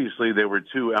 And obviously they were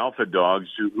two alpha dogs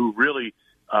who really,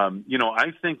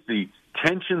 I think the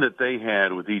tension that they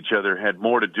had with each other had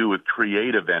more to do with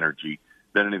creative energy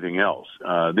than anything else.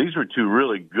 These were two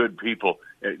really good people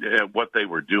at what they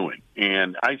were doing.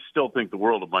 And I still think the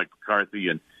world of Mike McCarthy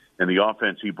and the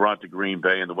offense he brought to Green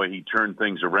Bay and the way he turned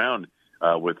things around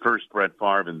with first Brett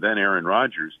Favre and then Aaron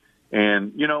Rodgers.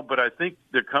 And, but I think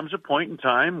there comes a point in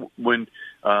time when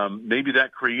maybe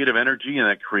that creative energy and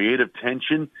that creative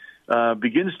tension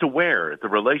begins to wear at the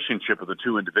relationship of the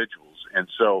two individuals. And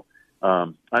so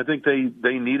I think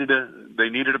they needed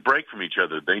a break from each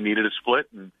other. They needed a split,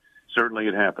 and certainly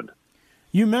it happened.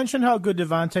 You mentioned how good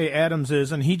Davante Adams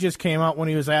is, and he just came out when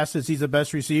he was asked if he's the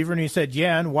best receiver, and he said,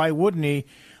 yeah, and why wouldn't he?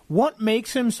 What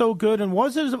makes him so good, and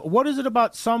what is it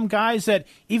about some guys that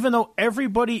even though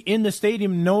everybody in the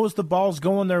stadium knows the ball's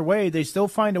going their way, they still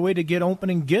find a way to get open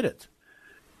and get it?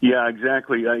 Yeah,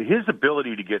 exactly. His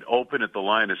ability to get open at the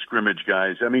line of scrimmage,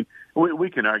 guys, I mean, we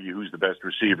can argue who's the best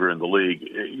receiver in the league,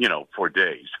 for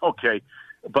days, okay?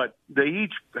 But they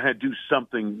each had to do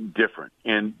something different.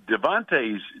 And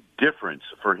Davante's difference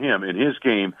for him in his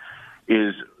game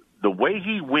is the way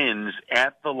he wins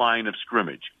at the line of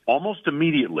scrimmage. Almost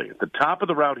immediately, at the top of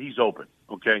the route, he's open,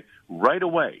 okay? Right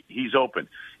away, he's open.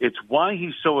 It's why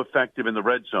he's so effective in the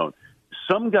red zone.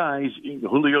 Some guys,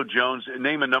 Julio Jones,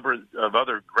 name a number of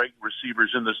other great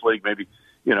receivers in this league, maybe,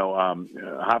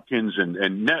 Hopkins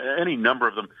and any number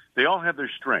of them, they all have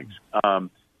their strengths.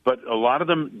 But a lot of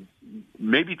them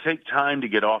maybe take time to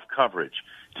get off coverage,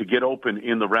 to get open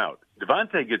in the route.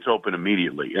 Davante gets open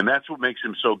immediately, and that's what makes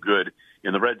him so good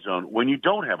in the red zone when you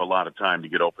don't have a lot of time to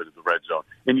get open in the red zone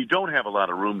and you don't have a lot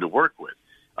of room to work with.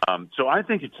 So I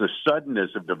think it's the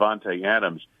suddenness of Davante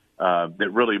Adams that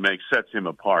really sets him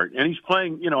apart. And he's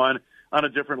playing, on a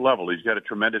different level. He's got a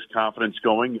tremendous confidence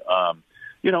going.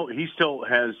 He still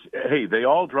has, they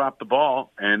all dropped the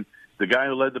ball, and the guy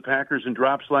who led the Packers in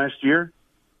drops last year,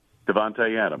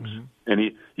 Davante Adams. Mm-hmm.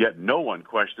 And yet no one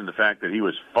questioned the fact that he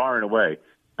was far and away,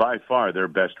 by far, their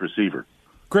best receiver.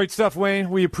 Great stuff,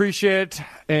 Wayne. We appreciate it,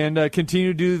 and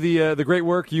continue to do the great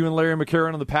work, you and Larry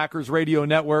McCarron on the Packers Radio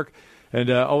Network, and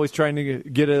always trying to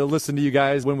get a listen to you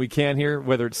guys when we can here,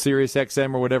 whether it's Sirius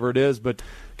XM or whatever it is. But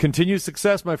continued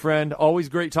success, my friend. Always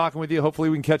great talking with you. Hopefully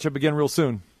we can catch up again real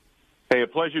soon. Hey, a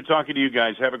pleasure talking to you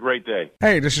guys. Have a great day.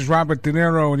 Hey, this is Robert De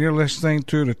Niro, and you're listening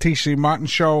to the T.C. Martin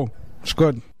Show. It's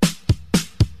good.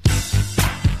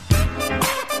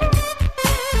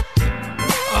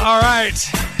 All right,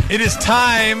 it is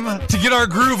time to get our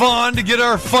groove on, to get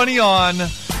our funny on.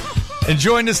 And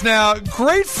join us now,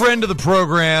 great friend of the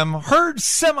program, heard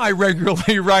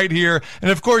semi-regularly right here. And,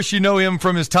 of course, you know him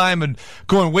from his time and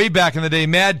going way back in the day,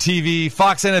 Mad TV,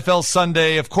 Fox NFL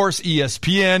Sunday, of course,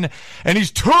 ESPN. And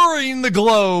he's touring the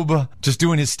globe, just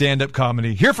doing his stand-up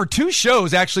comedy. Here for 2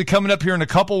 shows, actually coming up here in a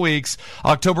couple weeks.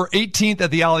 October 18th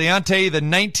at the Aliante, the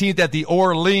 19th at the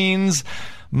Orleans.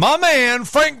 My man,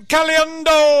 Frank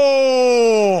Caliendo.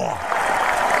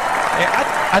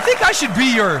 I think I should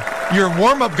be your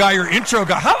warm-up guy, your intro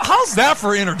guy. How's that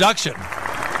for introduction?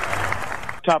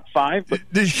 Top 5, but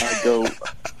I go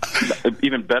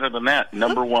even better than that.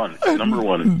 Number one.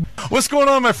 What's going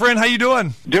on, my friend? How you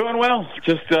doing? Doing well.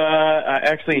 Just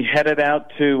actually headed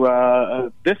out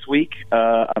to this week.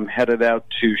 I'm headed out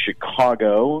to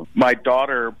Chicago. My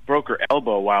daughter broke her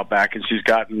elbow a while back, and she's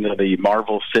gotten into the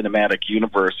Marvel Cinematic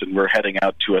Universe, and we're heading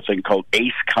out to a thing called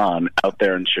AceCon out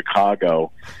there in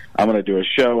Chicago. I'm going to do a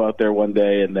show out there one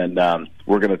day, and then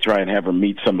we're going to try and have her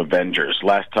meet some Avengers.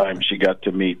 Last time she got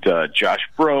to meet Josh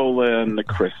Brolin,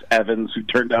 Chris Evans, who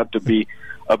turned out to be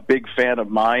a big fan of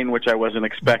mine, which I wasn't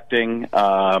expecting.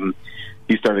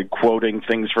 He started quoting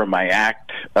things from my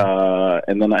act,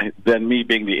 and then me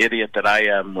being the idiot that I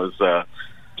am was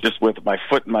just with my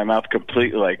foot in my mouth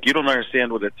completely like, you don't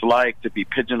understand what it's like to be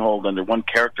pigeonholed under one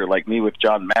character like me with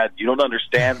John Madden. You don't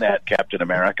understand that, Captain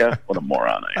America. What a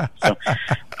moron I am. So,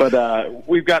 but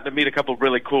we've gotten to meet a couple of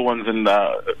really cool ones, and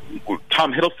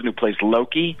Tom Hiddleston, who plays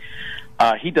Loki,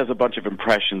 he does a bunch of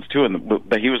impressions too,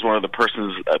 but he was one of the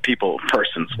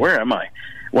persons. Where am I?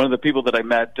 One of the people that I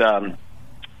met,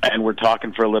 and we're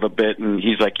talking for a little bit, and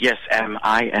he's like, yes,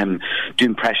 I do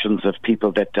impressions of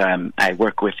people that I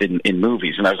work with in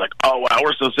movies. And I was like, oh, wow,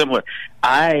 we're so similar.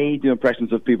 I do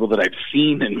impressions of people that I've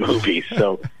seen in movies,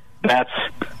 so that's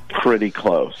pretty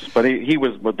close. But he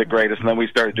was the greatest, and then we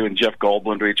started doing Jeff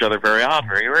Goldblum to each other. Very odd,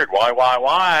 very weird.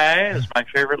 Why is my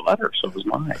favorite letter, so was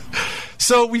mine.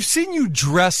 So we've seen you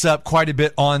dress up quite a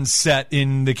bit on set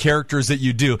in the characters that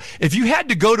you do. If you had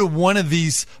to go to one of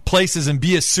these places and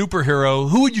be a superhero,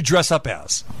 who would you dress up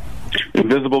as?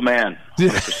 Invisible Man,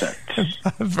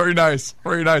 100%. Very nice,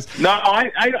 very nice. No,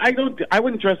 I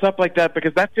wouldn't dress up like that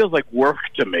because that feels like work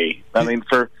to me. I mean,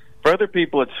 for other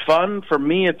people, it's fun. For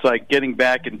me, it's like getting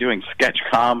back and doing sketch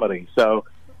comedy. So,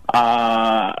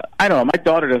 I don't know. My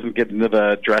daughter doesn't get into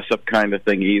the dress-up kind of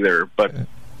thing either, but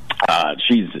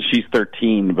She's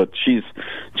 13, but she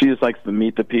just likes to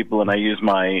meet the people, and I use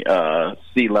my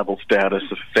C-level status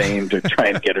of fame to try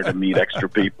and get her to meet extra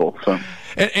people. So,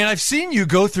 and I've seen you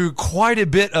go through quite a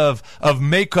bit of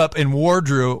makeup and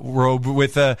wardrobe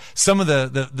with some of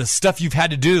the stuff you've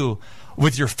had to do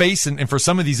with your face and for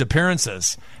some of these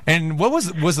appearances. And what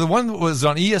was the one that was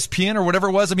on ESPN or whatever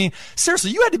it was? I mean,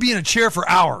 seriously, you had to be in a chair for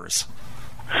hours.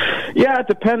 Yeah, it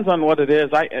depends on what it is.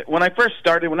 When I first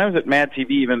started, when I was at Mad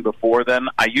TV, even before then,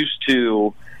 I used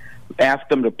to ask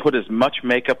them to put as much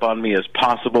makeup on me as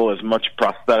possible, as much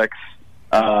prosthetics,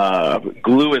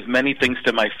 glue as many things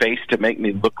to my face to make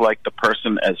me look like the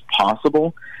person as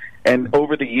possible. And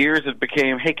over the years, it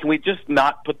became, hey, can we just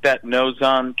not put that nose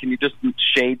on? Can you just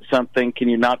shade something? Can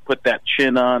you not put that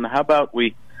chin on? How about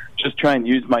we just try and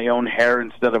use my own hair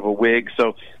instead of a wig?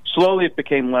 So slowly it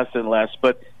became less and less.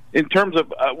 But in terms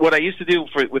of what I used to do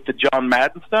with the John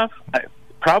Madden stuff,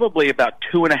 probably about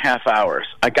 2.5 hours.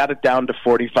 I got it down to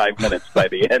 45 minutes by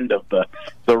the end of the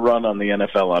run on the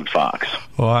NFL on Fox.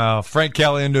 Wow. Frank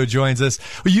Caliendo joins us.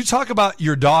 Well, you talk about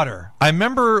your daughter. I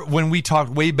remember when we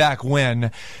talked way back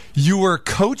when you were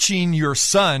coaching your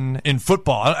son in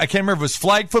football. I can't remember if it was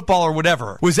flag football or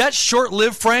whatever. Was that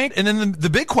short-lived, Frank? And then the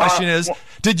big question is,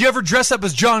 did you ever dress up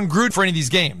as John Gruden for any of these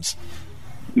games?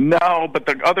 No, but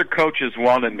the other coaches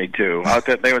wanted me to.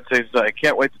 They would say, I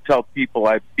can't wait to tell people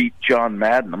I beat John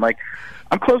Madden. I'm like,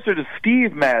 I'm closer to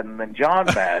Steve Madden than John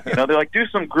Madden. They're like, do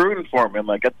some Gruden for me. I'm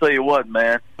like, I'll tell you what,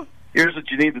 man. Here's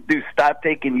what you need to do. Stop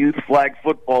taking youth flag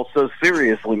football so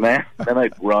seriously, man. Then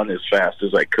I'd run as fast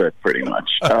as I could, pretty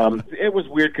much. It was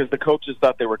weird because the coaches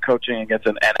thought they were coaching against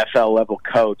an NFL-level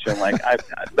coach. And, like,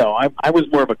 I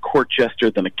was more of a court jester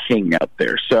than a king out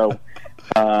there. So,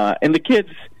 and the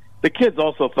kids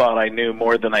also thought I knew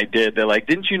more than I did. They're like,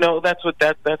 didn't you know that's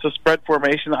a spread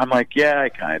formation? I'm like, yeah, I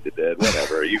kind of did.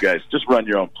 Whatever. You guys just run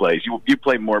your own plays. You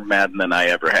play more Madden than I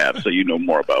ever have, so you know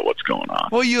more about what's going on.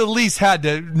 Well, you at least had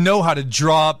to know how to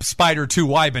draw up Spider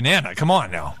 2Y banana. Come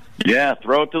on now. Yeah,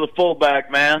 throw it to the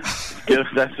fullback, man.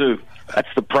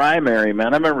 That's the primary,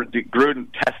 man. I remember Gruden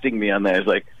testing me on that. He's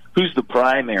like, who's the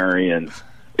primary in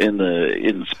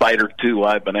Spider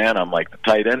 2Y banana? I'm like, the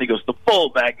tight end. He goes, the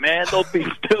fullback, man. Don't be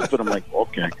stupid. I'm like,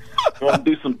 okay. You want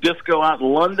to do some disco out in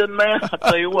London, man? I'll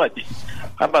tell you what.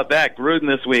 How about that? Gruden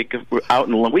this week. If we're out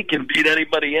in London, we can beat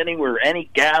anybody anywhere, any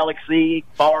galaxy,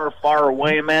 far, far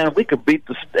away, man. We could beat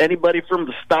anybody from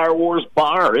the Star Wars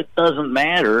bar. It doesn't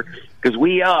matter because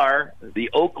we are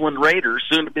the Oakland Raiders,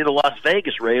 soon to be the Las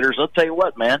Vegas Raiders. I'll tell you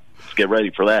what, man. Let's get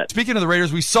ready for that. Speaking of the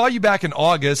Raiders, we saw you back in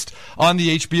August on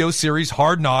the HBO series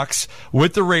Hard Knocks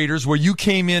with the Raiders where you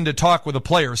came in to talk with a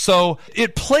player. So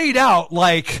it played out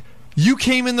like you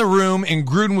came in the room and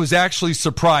Gruden was actually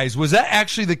surprised. Was that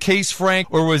actually the case, Frank,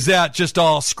 or was that just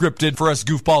all scripted for us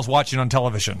goofballs watching on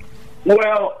television?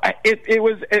 Well, it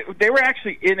was. They were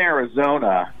actually in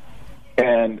Arizona,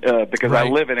 and because I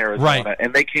live in Arizona,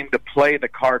 and they came to play the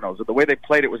Cardinals. The way they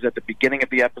played it was at the beginning of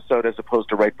the episode as opposed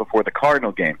to right before the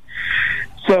Cardinal game.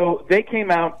 So they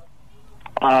came out.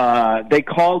 They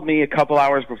called me a couple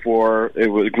hours before. It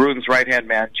was Gruden's right-hand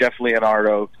man, Jeff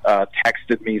Leonardo,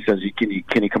 texted me, says,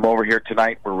 can you come over here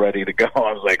tonight? We're ready to go.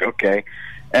 I was like, okay.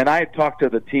 And I had talked to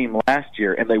the team last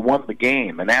year, and they won the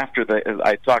game. And after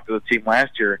I talked to the team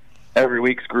last year, every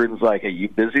week Gruden's like, hey, you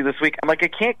busy this week? I'm like, I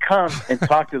can't come and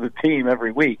talk to the team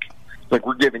every week. It's like,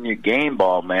 we're giving you game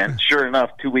ball, man. Sure enough,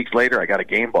 2 weeks later, I got a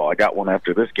game ball. I got one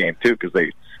after this game, too, because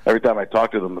every time I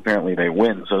talk to them, apparently they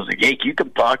win. So I was like, hey, you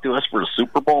can talk to us for a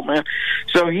Super Bowl, man.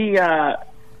 So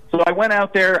so I went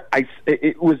out there.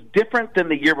 It was different than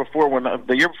the year before.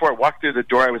 The year before I walked through the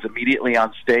door, I was immediately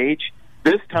on stage.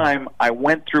 This time, I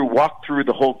walked through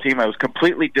the whole team. I was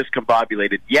completely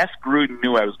discombobulated. Yes, Gruden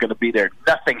knew I was going to be there.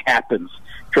 Nothing happens.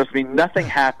 Trust me, nothing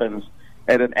happens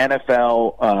at an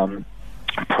NFL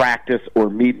practice or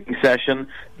meeting session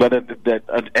that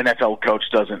an NFL coach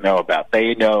doesn't know about.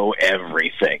 They know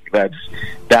everything.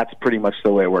 That's pretty much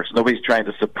the way it works. Nobody's trying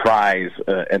to surprise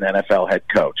an NFL head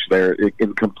coach. They're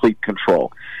in complete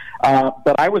control.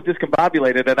 But I was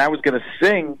discombobulated, and I was going to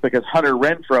sing because Hunter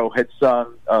Renfrow had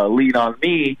sung Lean on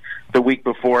Me the week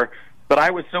before, but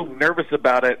I was so nervous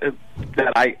about it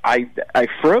that I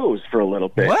froze for a little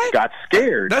bit. What? Got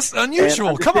scared. That's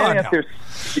unusual. Come on now.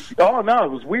 Oh, no,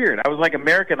 it was weird. I was like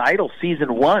American Idol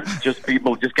Season 1, just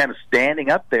people just kind of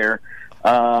standing up there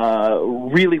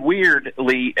really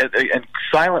weirdly and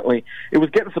silently. It was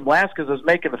getting some laughs because I was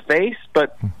making the face,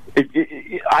 but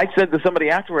I said to somebody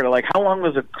afterward, like, how long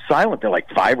was it silent? They're like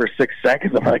 5 or 6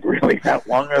 seconds. I'm like, really, that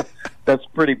long? That's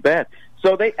pretty bad.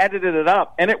 So they edited it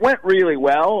up, and it went really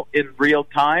well in real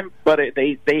time, but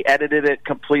they edited it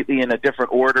completely in a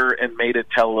different order and made it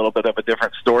tell a little bit of a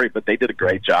different story, but they did a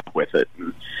great job with it.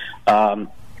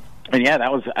 And yeah,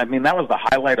 that was the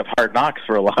highlight of Hard Knocks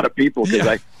for a lot of people,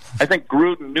 because I think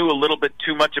Gruden knew a little bit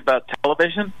too much about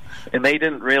television, and they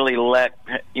didn't really let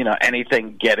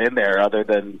anything get in there other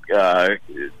than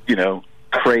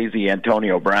crazy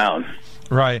Antonio Brown.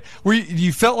 Right.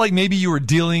 You felt like maybe you were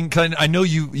dealing, I know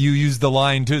you used the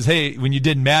line too, hey, when you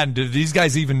did Madden, did these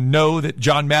guys even know that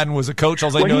John Madden was a coach?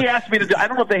 He asked me to do, I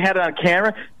don't know if they had it on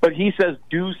camera, but he says,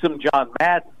 do some John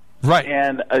Madden. Right.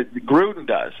 And Gruden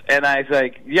does. And I was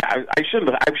like, I should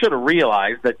have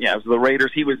realized that, it was the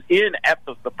Raiders. He was in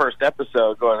the first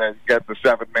episode going and got the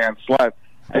 7-man sled.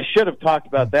 I should have talked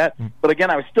about that. But again,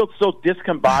 I was still so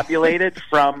discombobulated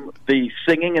from the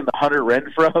singing in the Hunter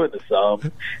Renfrow and the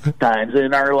Sometimes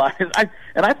in Our Lives. I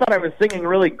thought I was singing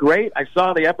really great. I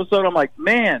saw the episode. I'm like,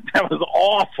 man, that was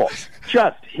awful.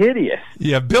 Just hideous.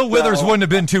 Yeah, Bill Withers wouldn't have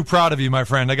been too proud of you, my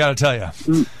friend. I got to tell you.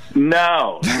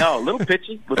 No, a little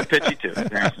pitchy too.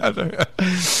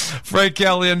 Frank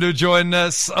Caliendo joining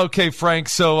us. Okay, Frank.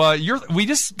 So we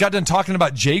just got done talking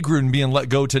about Jay Gruden being let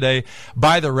go today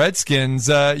by the Redskins.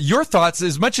 Your thoughts,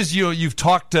 as much as you've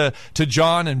talked to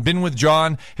John and been with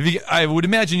John, I would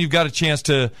imagine you've got a chance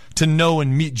to know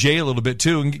and meet Jay a little bit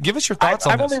too. And give us your thoughts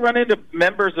on this. I've only run into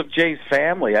members of Jay's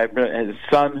family. I've his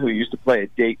son who used to play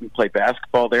at Dayton, play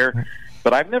basketball there.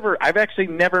 But I've actually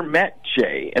never met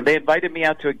Jay, and they invited me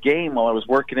out to a game while I was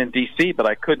working in D.C., but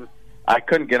I couldn't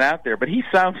get out there. But he's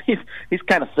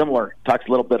kind of similar. Talks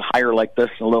a little bit higher like this,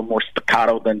 and a little more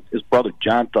staccato than his brother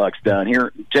John talks down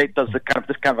here. Jay does this kind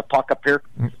of a talk up here,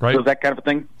 right? Does that kind of a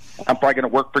thing. I'm probably going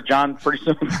to work for John pretty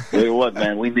soon. Tell you what,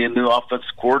 man, we need a new offensive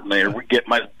coordinator. We get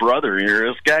my brother here.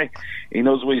 This guy, he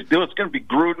knows what he's doing. It's going to be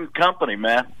Gruden Company,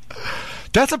 man.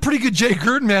 That's a pretty good Jay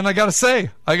Gruden, man. I got to say.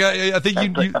 I think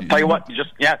you. I'll tell you what.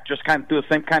 Just kind of do the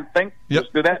same kind of thing. Yep.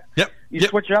 Just do that. Yep. You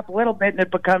switch it up a little bit, and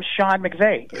it becomes Sean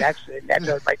McVay. That's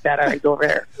like that. I go over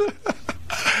there.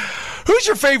 Who's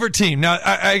your favorite team? Now,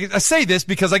 I say this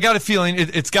because I got a feeling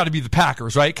it's got to be the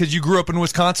Packers, right? Because you grew up in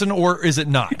Wisconsin, or is it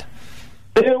not?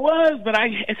 It was, but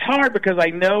it's hard because I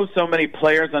know so many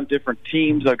players on different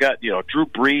teams. I've got, Drew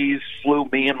Brees flew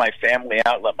me and my family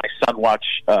out, let my son watch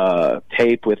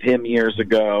tape with him years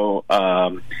ago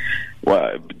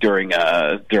during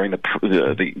the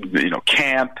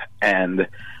camp. And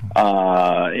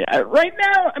right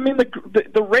now, I mean,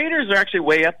 the Raiders are actually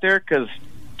way up there because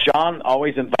John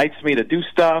always invites me to do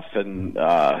stuff, and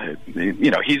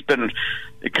he's been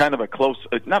kind of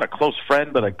not a close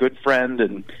friend, but a good friend,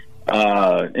 and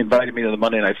invited me to the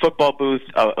Monday Night Football booth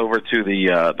over to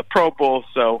the Pro Bowl.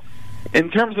 So in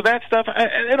terms of that stuff,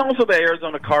 and also the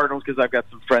Arizona Cardinals, because I've got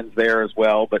some friends there as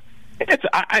well. But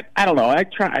I don't know. I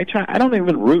try. I don't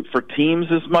even root for teams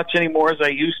as much anymore as I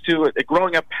used to.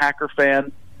 Growing up Packer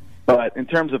fan, but in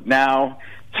terms of now,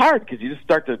 it's hard because you just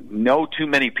start to know too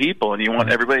many people, and you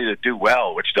want everybody to do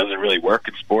well, which doesn't really work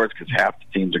in sports because half the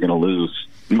teams are going to lose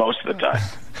most of the time.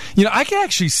 I can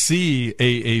actually see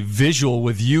a visual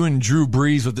with you and Drew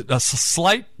Brees with a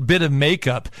slight bit of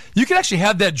makeup. You can actually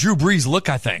have that Drew Brees look,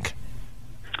 I think.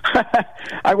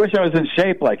 I wish I was in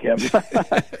shape like him.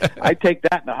 I'd take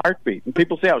that in a heartbeat. And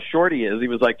people say how short he is. He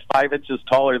was like 5 inches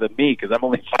taller than me because I'm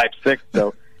only 5'6".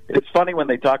 So it's funny when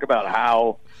they talk about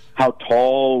how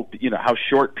tall, how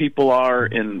short people are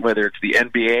in whether it's the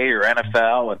NBA or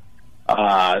NFL.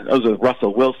 And those are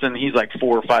Russell Wilson. He's like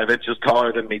 4 or 5 inches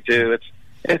taller than me too.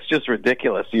 It's just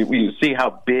ridiculous. You see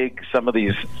how big some of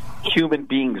these human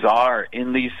beings are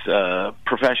in these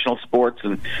professional sports,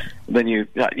 and then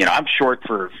I'm short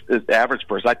for the average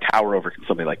person. I tower over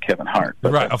somebody like Kevin Hart.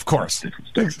 But right, of course. I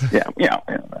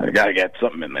got to get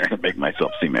something in there to make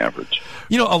myself seem average.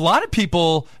 A lot of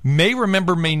people may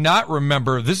remember, may not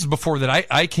remember. This is before that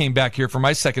I came back here for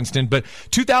my second stint, but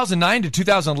 2009 to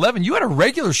 2011, you had a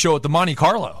regular show at the Monte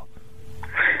Carlo.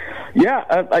 Yeah,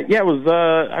 it was.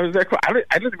 I was there. I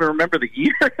didn't even remember the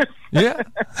years. Yeah,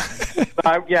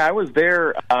 I was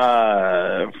there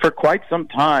for quite some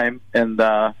time, and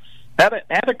had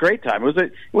a great time.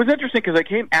 It was interesting because I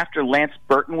came after Lance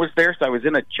Burton was there, so I was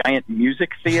in a giant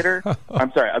music theater.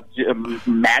 I'm sorry, a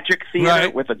magic theater,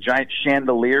 right, with a giant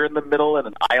chandelier in the middle and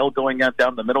an aisle going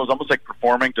down the middle. It was almost like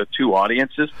performing to two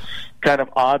audiences. Kind of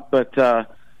odd, but.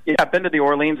 Yeah, I've been to the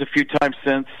Orleans a few times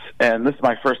since, and this is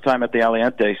my first time at the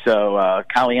Caliente. So,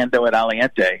 Caliendo at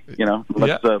Caliente,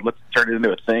 let's turn it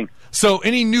into a thing. So,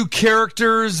 any new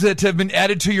characters that have been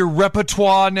added to your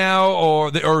repertoire now,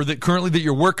 or that currently that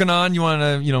you're working on? You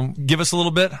want to, give us a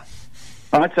little bit?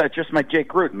 Oh, that's just my Jake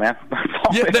Gruden, man.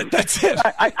 That's it.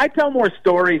 I tell more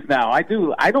stories now. I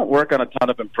don't work on a ton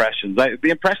of impressions. The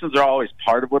impressions are always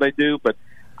part of what I do, but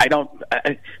I don't.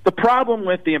 The problem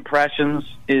with the impressions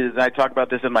is, I talk about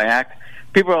this in my act.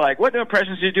 People are like, "What new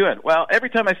impressions are you doing?" Well, every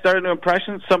time I start a new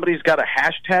impression, somebody's got a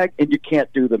hashtag, and you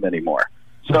can't do them anymore.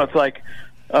 So it's like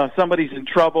somebody's in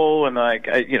trouble, and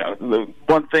the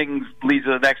one thing leads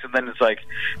to the next, and then it's like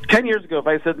 10 years ago, if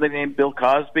I said the name Bill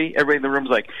Cosby, everybody in the room's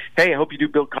like, "Hey, I hope you do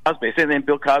Bill Cosby." I say the name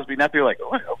Bill Cosby, now people are like,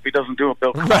 "Oh, I hope he doesn't do a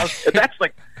Bill Cosby." That's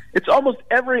like, it's almost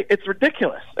it's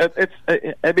ridiculous.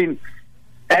 I mean,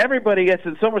 everybody gets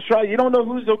in so much trouble. You don't know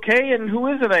who's okay and who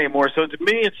isn't anymore. So to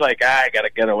me, it's like, I got to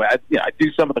get away. I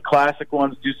do some of the classic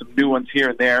ones, do some new ones here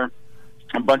and there.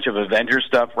 A bunch of Avengers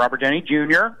stuff. Robert Downey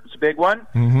Jr. is a big one.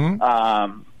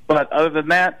 Mm-hmm. But other than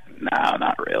that, no,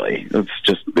 not really. It's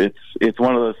just it's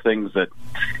one of those things that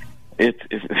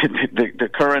the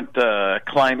current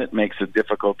climate makes it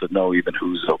difficult to know even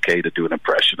who's okay to do an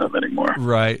impression of anymore.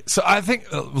 Right. So I think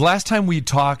last time we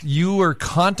talked, you were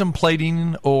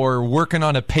contemplating or working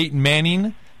on a Peyton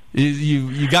Manning.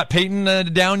 You got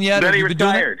Peyton down yet? Then he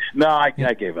retired. No, I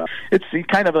gave up. It's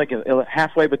kind of like a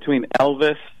halfway between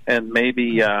Elvis and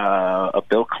maybe a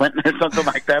Bill Clinton or something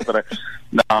like that. But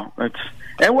no, it's.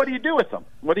 And what do you do with them?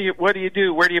 What do you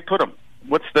do? Where do you put them?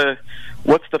 What's the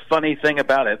funny thing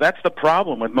about it? That's the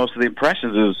problem with most of the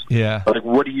impressions is, like,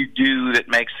 what do you do that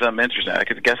makes them interesting? I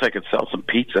guess I could sell some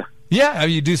pizza. Yeah,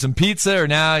 you do some pizza, or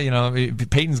now,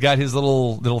 Peyton's got his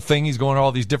little thing. He's going to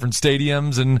all these different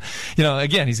stadiums, and,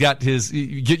 again, he's got his.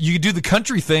 You do the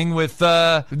country thing with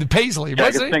the Paisley. Yeah,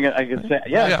 I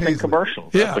could sing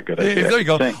commercials. Yeah, that's a good idea. There you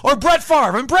go. Or Brett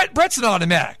Favre. I mean, Brett's an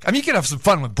automatic. I mean, you can have some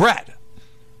fun with Brett.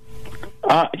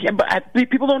 Yeah, but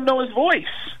people don't know his voice.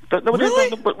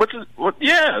 Really?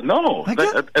 No.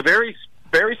 A very,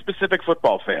 very specific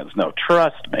football fans know.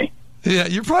 Trust me. Yeah,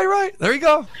 you're probably right. There you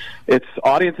go.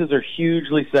 Audiences are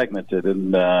hugely segmented,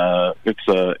 and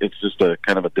it's just a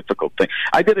kind of a difficult thing.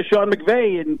 I did a Sean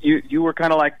McVay, and you were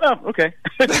kind of like, oh, okay.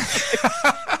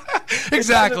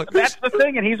 Exactly. That's the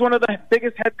thing, and he's one of the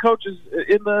biggest head coaches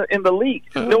in the league.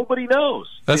 Nobody knows.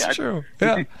 That's true.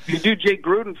 Yeah. You do Jake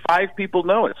Gruden, 5 people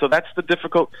know it. So that's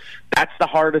the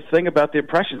hardest thing about the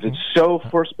impressions. It's so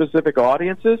for specific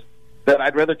audiences that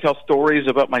I'd rather tell stories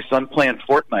about my son playing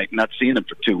Fortnite and not seeing him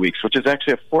for 2 weeks, which is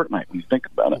actually a fortnight when you think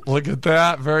about it. Look at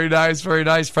that. Very nice,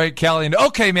 Frank Caliendo.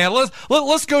 Okay, man,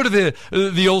 let's go to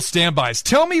the old standbys.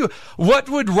 Tell me, what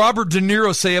would Robert De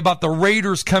Niro say about the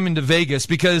Raiders coming to Vegas?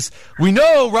 Because we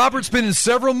know Robert's been in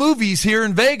several movies here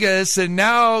in Vegas, and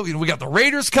now we got the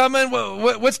Raiders coming.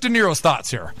 What's De Niro's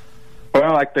thoughts here?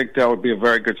 Well, I think that would be a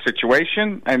very good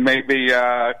situation, and maybe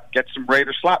get some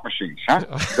Raider slot machines, huh?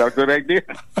 Is that a good idea?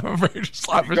 Raider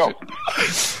slot machine.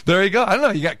 There you go. I don't know.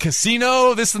 You got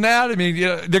casino, this and that. I mean,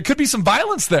 there could be some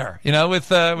violence there,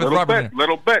 with Robert.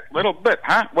 Little bit,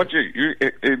 huh? What you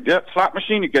get slot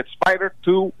machine? You get Spider,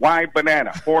 2 wide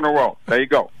banana, 4 in a row. There you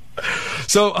go.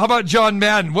 So, how about John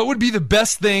Madden? What would be the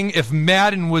best thing if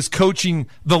Madden was coaching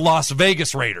the Las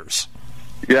Vegas Raiders?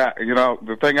 Yeah,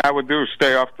 the thing I would do is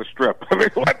stay off the strip. I mean,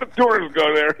 let the tourists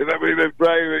go there. I mean,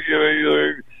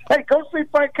 hey, go see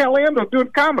Frank Caliendo doing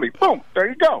comedy. Boom, there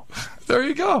you go. There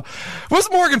you go. What's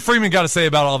Morgan Freeman got to say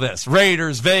about all this?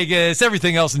 Raiders, Vegas,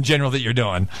 everything else in general that you're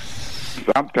doing.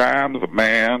 Sometimes a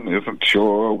man isn't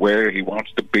sure where he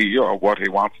wants to be or what he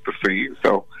wants to see,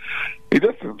 so he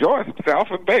just enjoys himself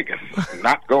in Vegas.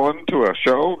 Not going to a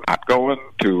show, not going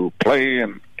to play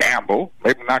and gamble,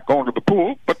 maybe not going to the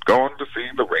pool, but going to see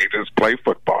the Raiders play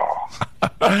football.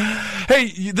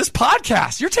 Hey, this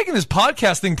podcast, you're taking this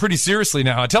podcast thing pretty seriously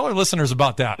now. Tell our listeners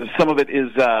about that. Some of it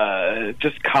is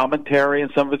just commentary,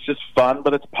 and some of it's just fun,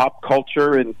 but it's pop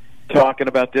culture and talking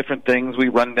about different things. We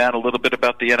run down a little bit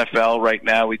about the NFL right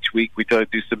now. Each week we do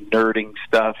some nerding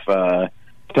stuff,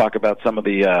 talk about some of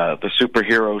the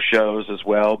superhero shows as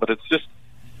well. But it's just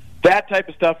that type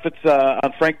of stuff. It's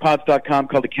on frankpods.com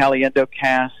called the Caliendo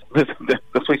Cast. This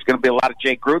week's going to be a lot of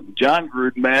Jake Gruden, John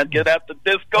Gruden, man. Get out the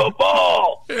disco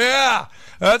ball. Yeah,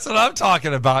 that's what I'm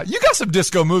talking about. You got some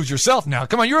disco moves yourself now.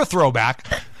 Come on, you're a throwback.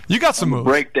 You got some moves.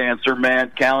 Break dancer,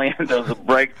 man. Caliendo's a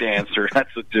break dancer.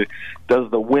 That's what does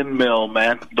the windmill,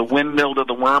 man. The windmill to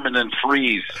the worm and then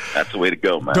freeze. That's the way to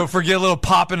go, man. Don't forget a little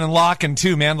popping and locking,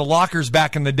 too, man. The lockers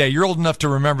back in the day. You're old enough to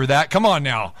remember that. Come on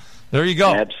now. There you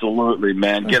go. Absolutely,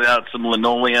 man. Get out some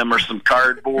linoleum or some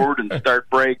cardboard and start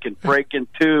breaking. Breaking,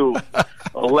 too.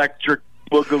 Electric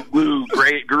boogaloo,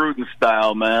 great Gruden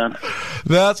style, man.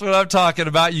 That's what I'm talking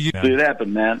about. You see it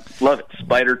happen, man. Love it.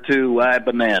 Spider 2 wide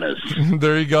bananas.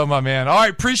 There you go, my man. All right,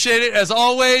 appreciate it. As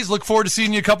always, look forward to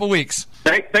seeing you in a couple weeks.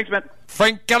 Hey, thanks, man.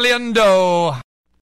 Frank Caliendo.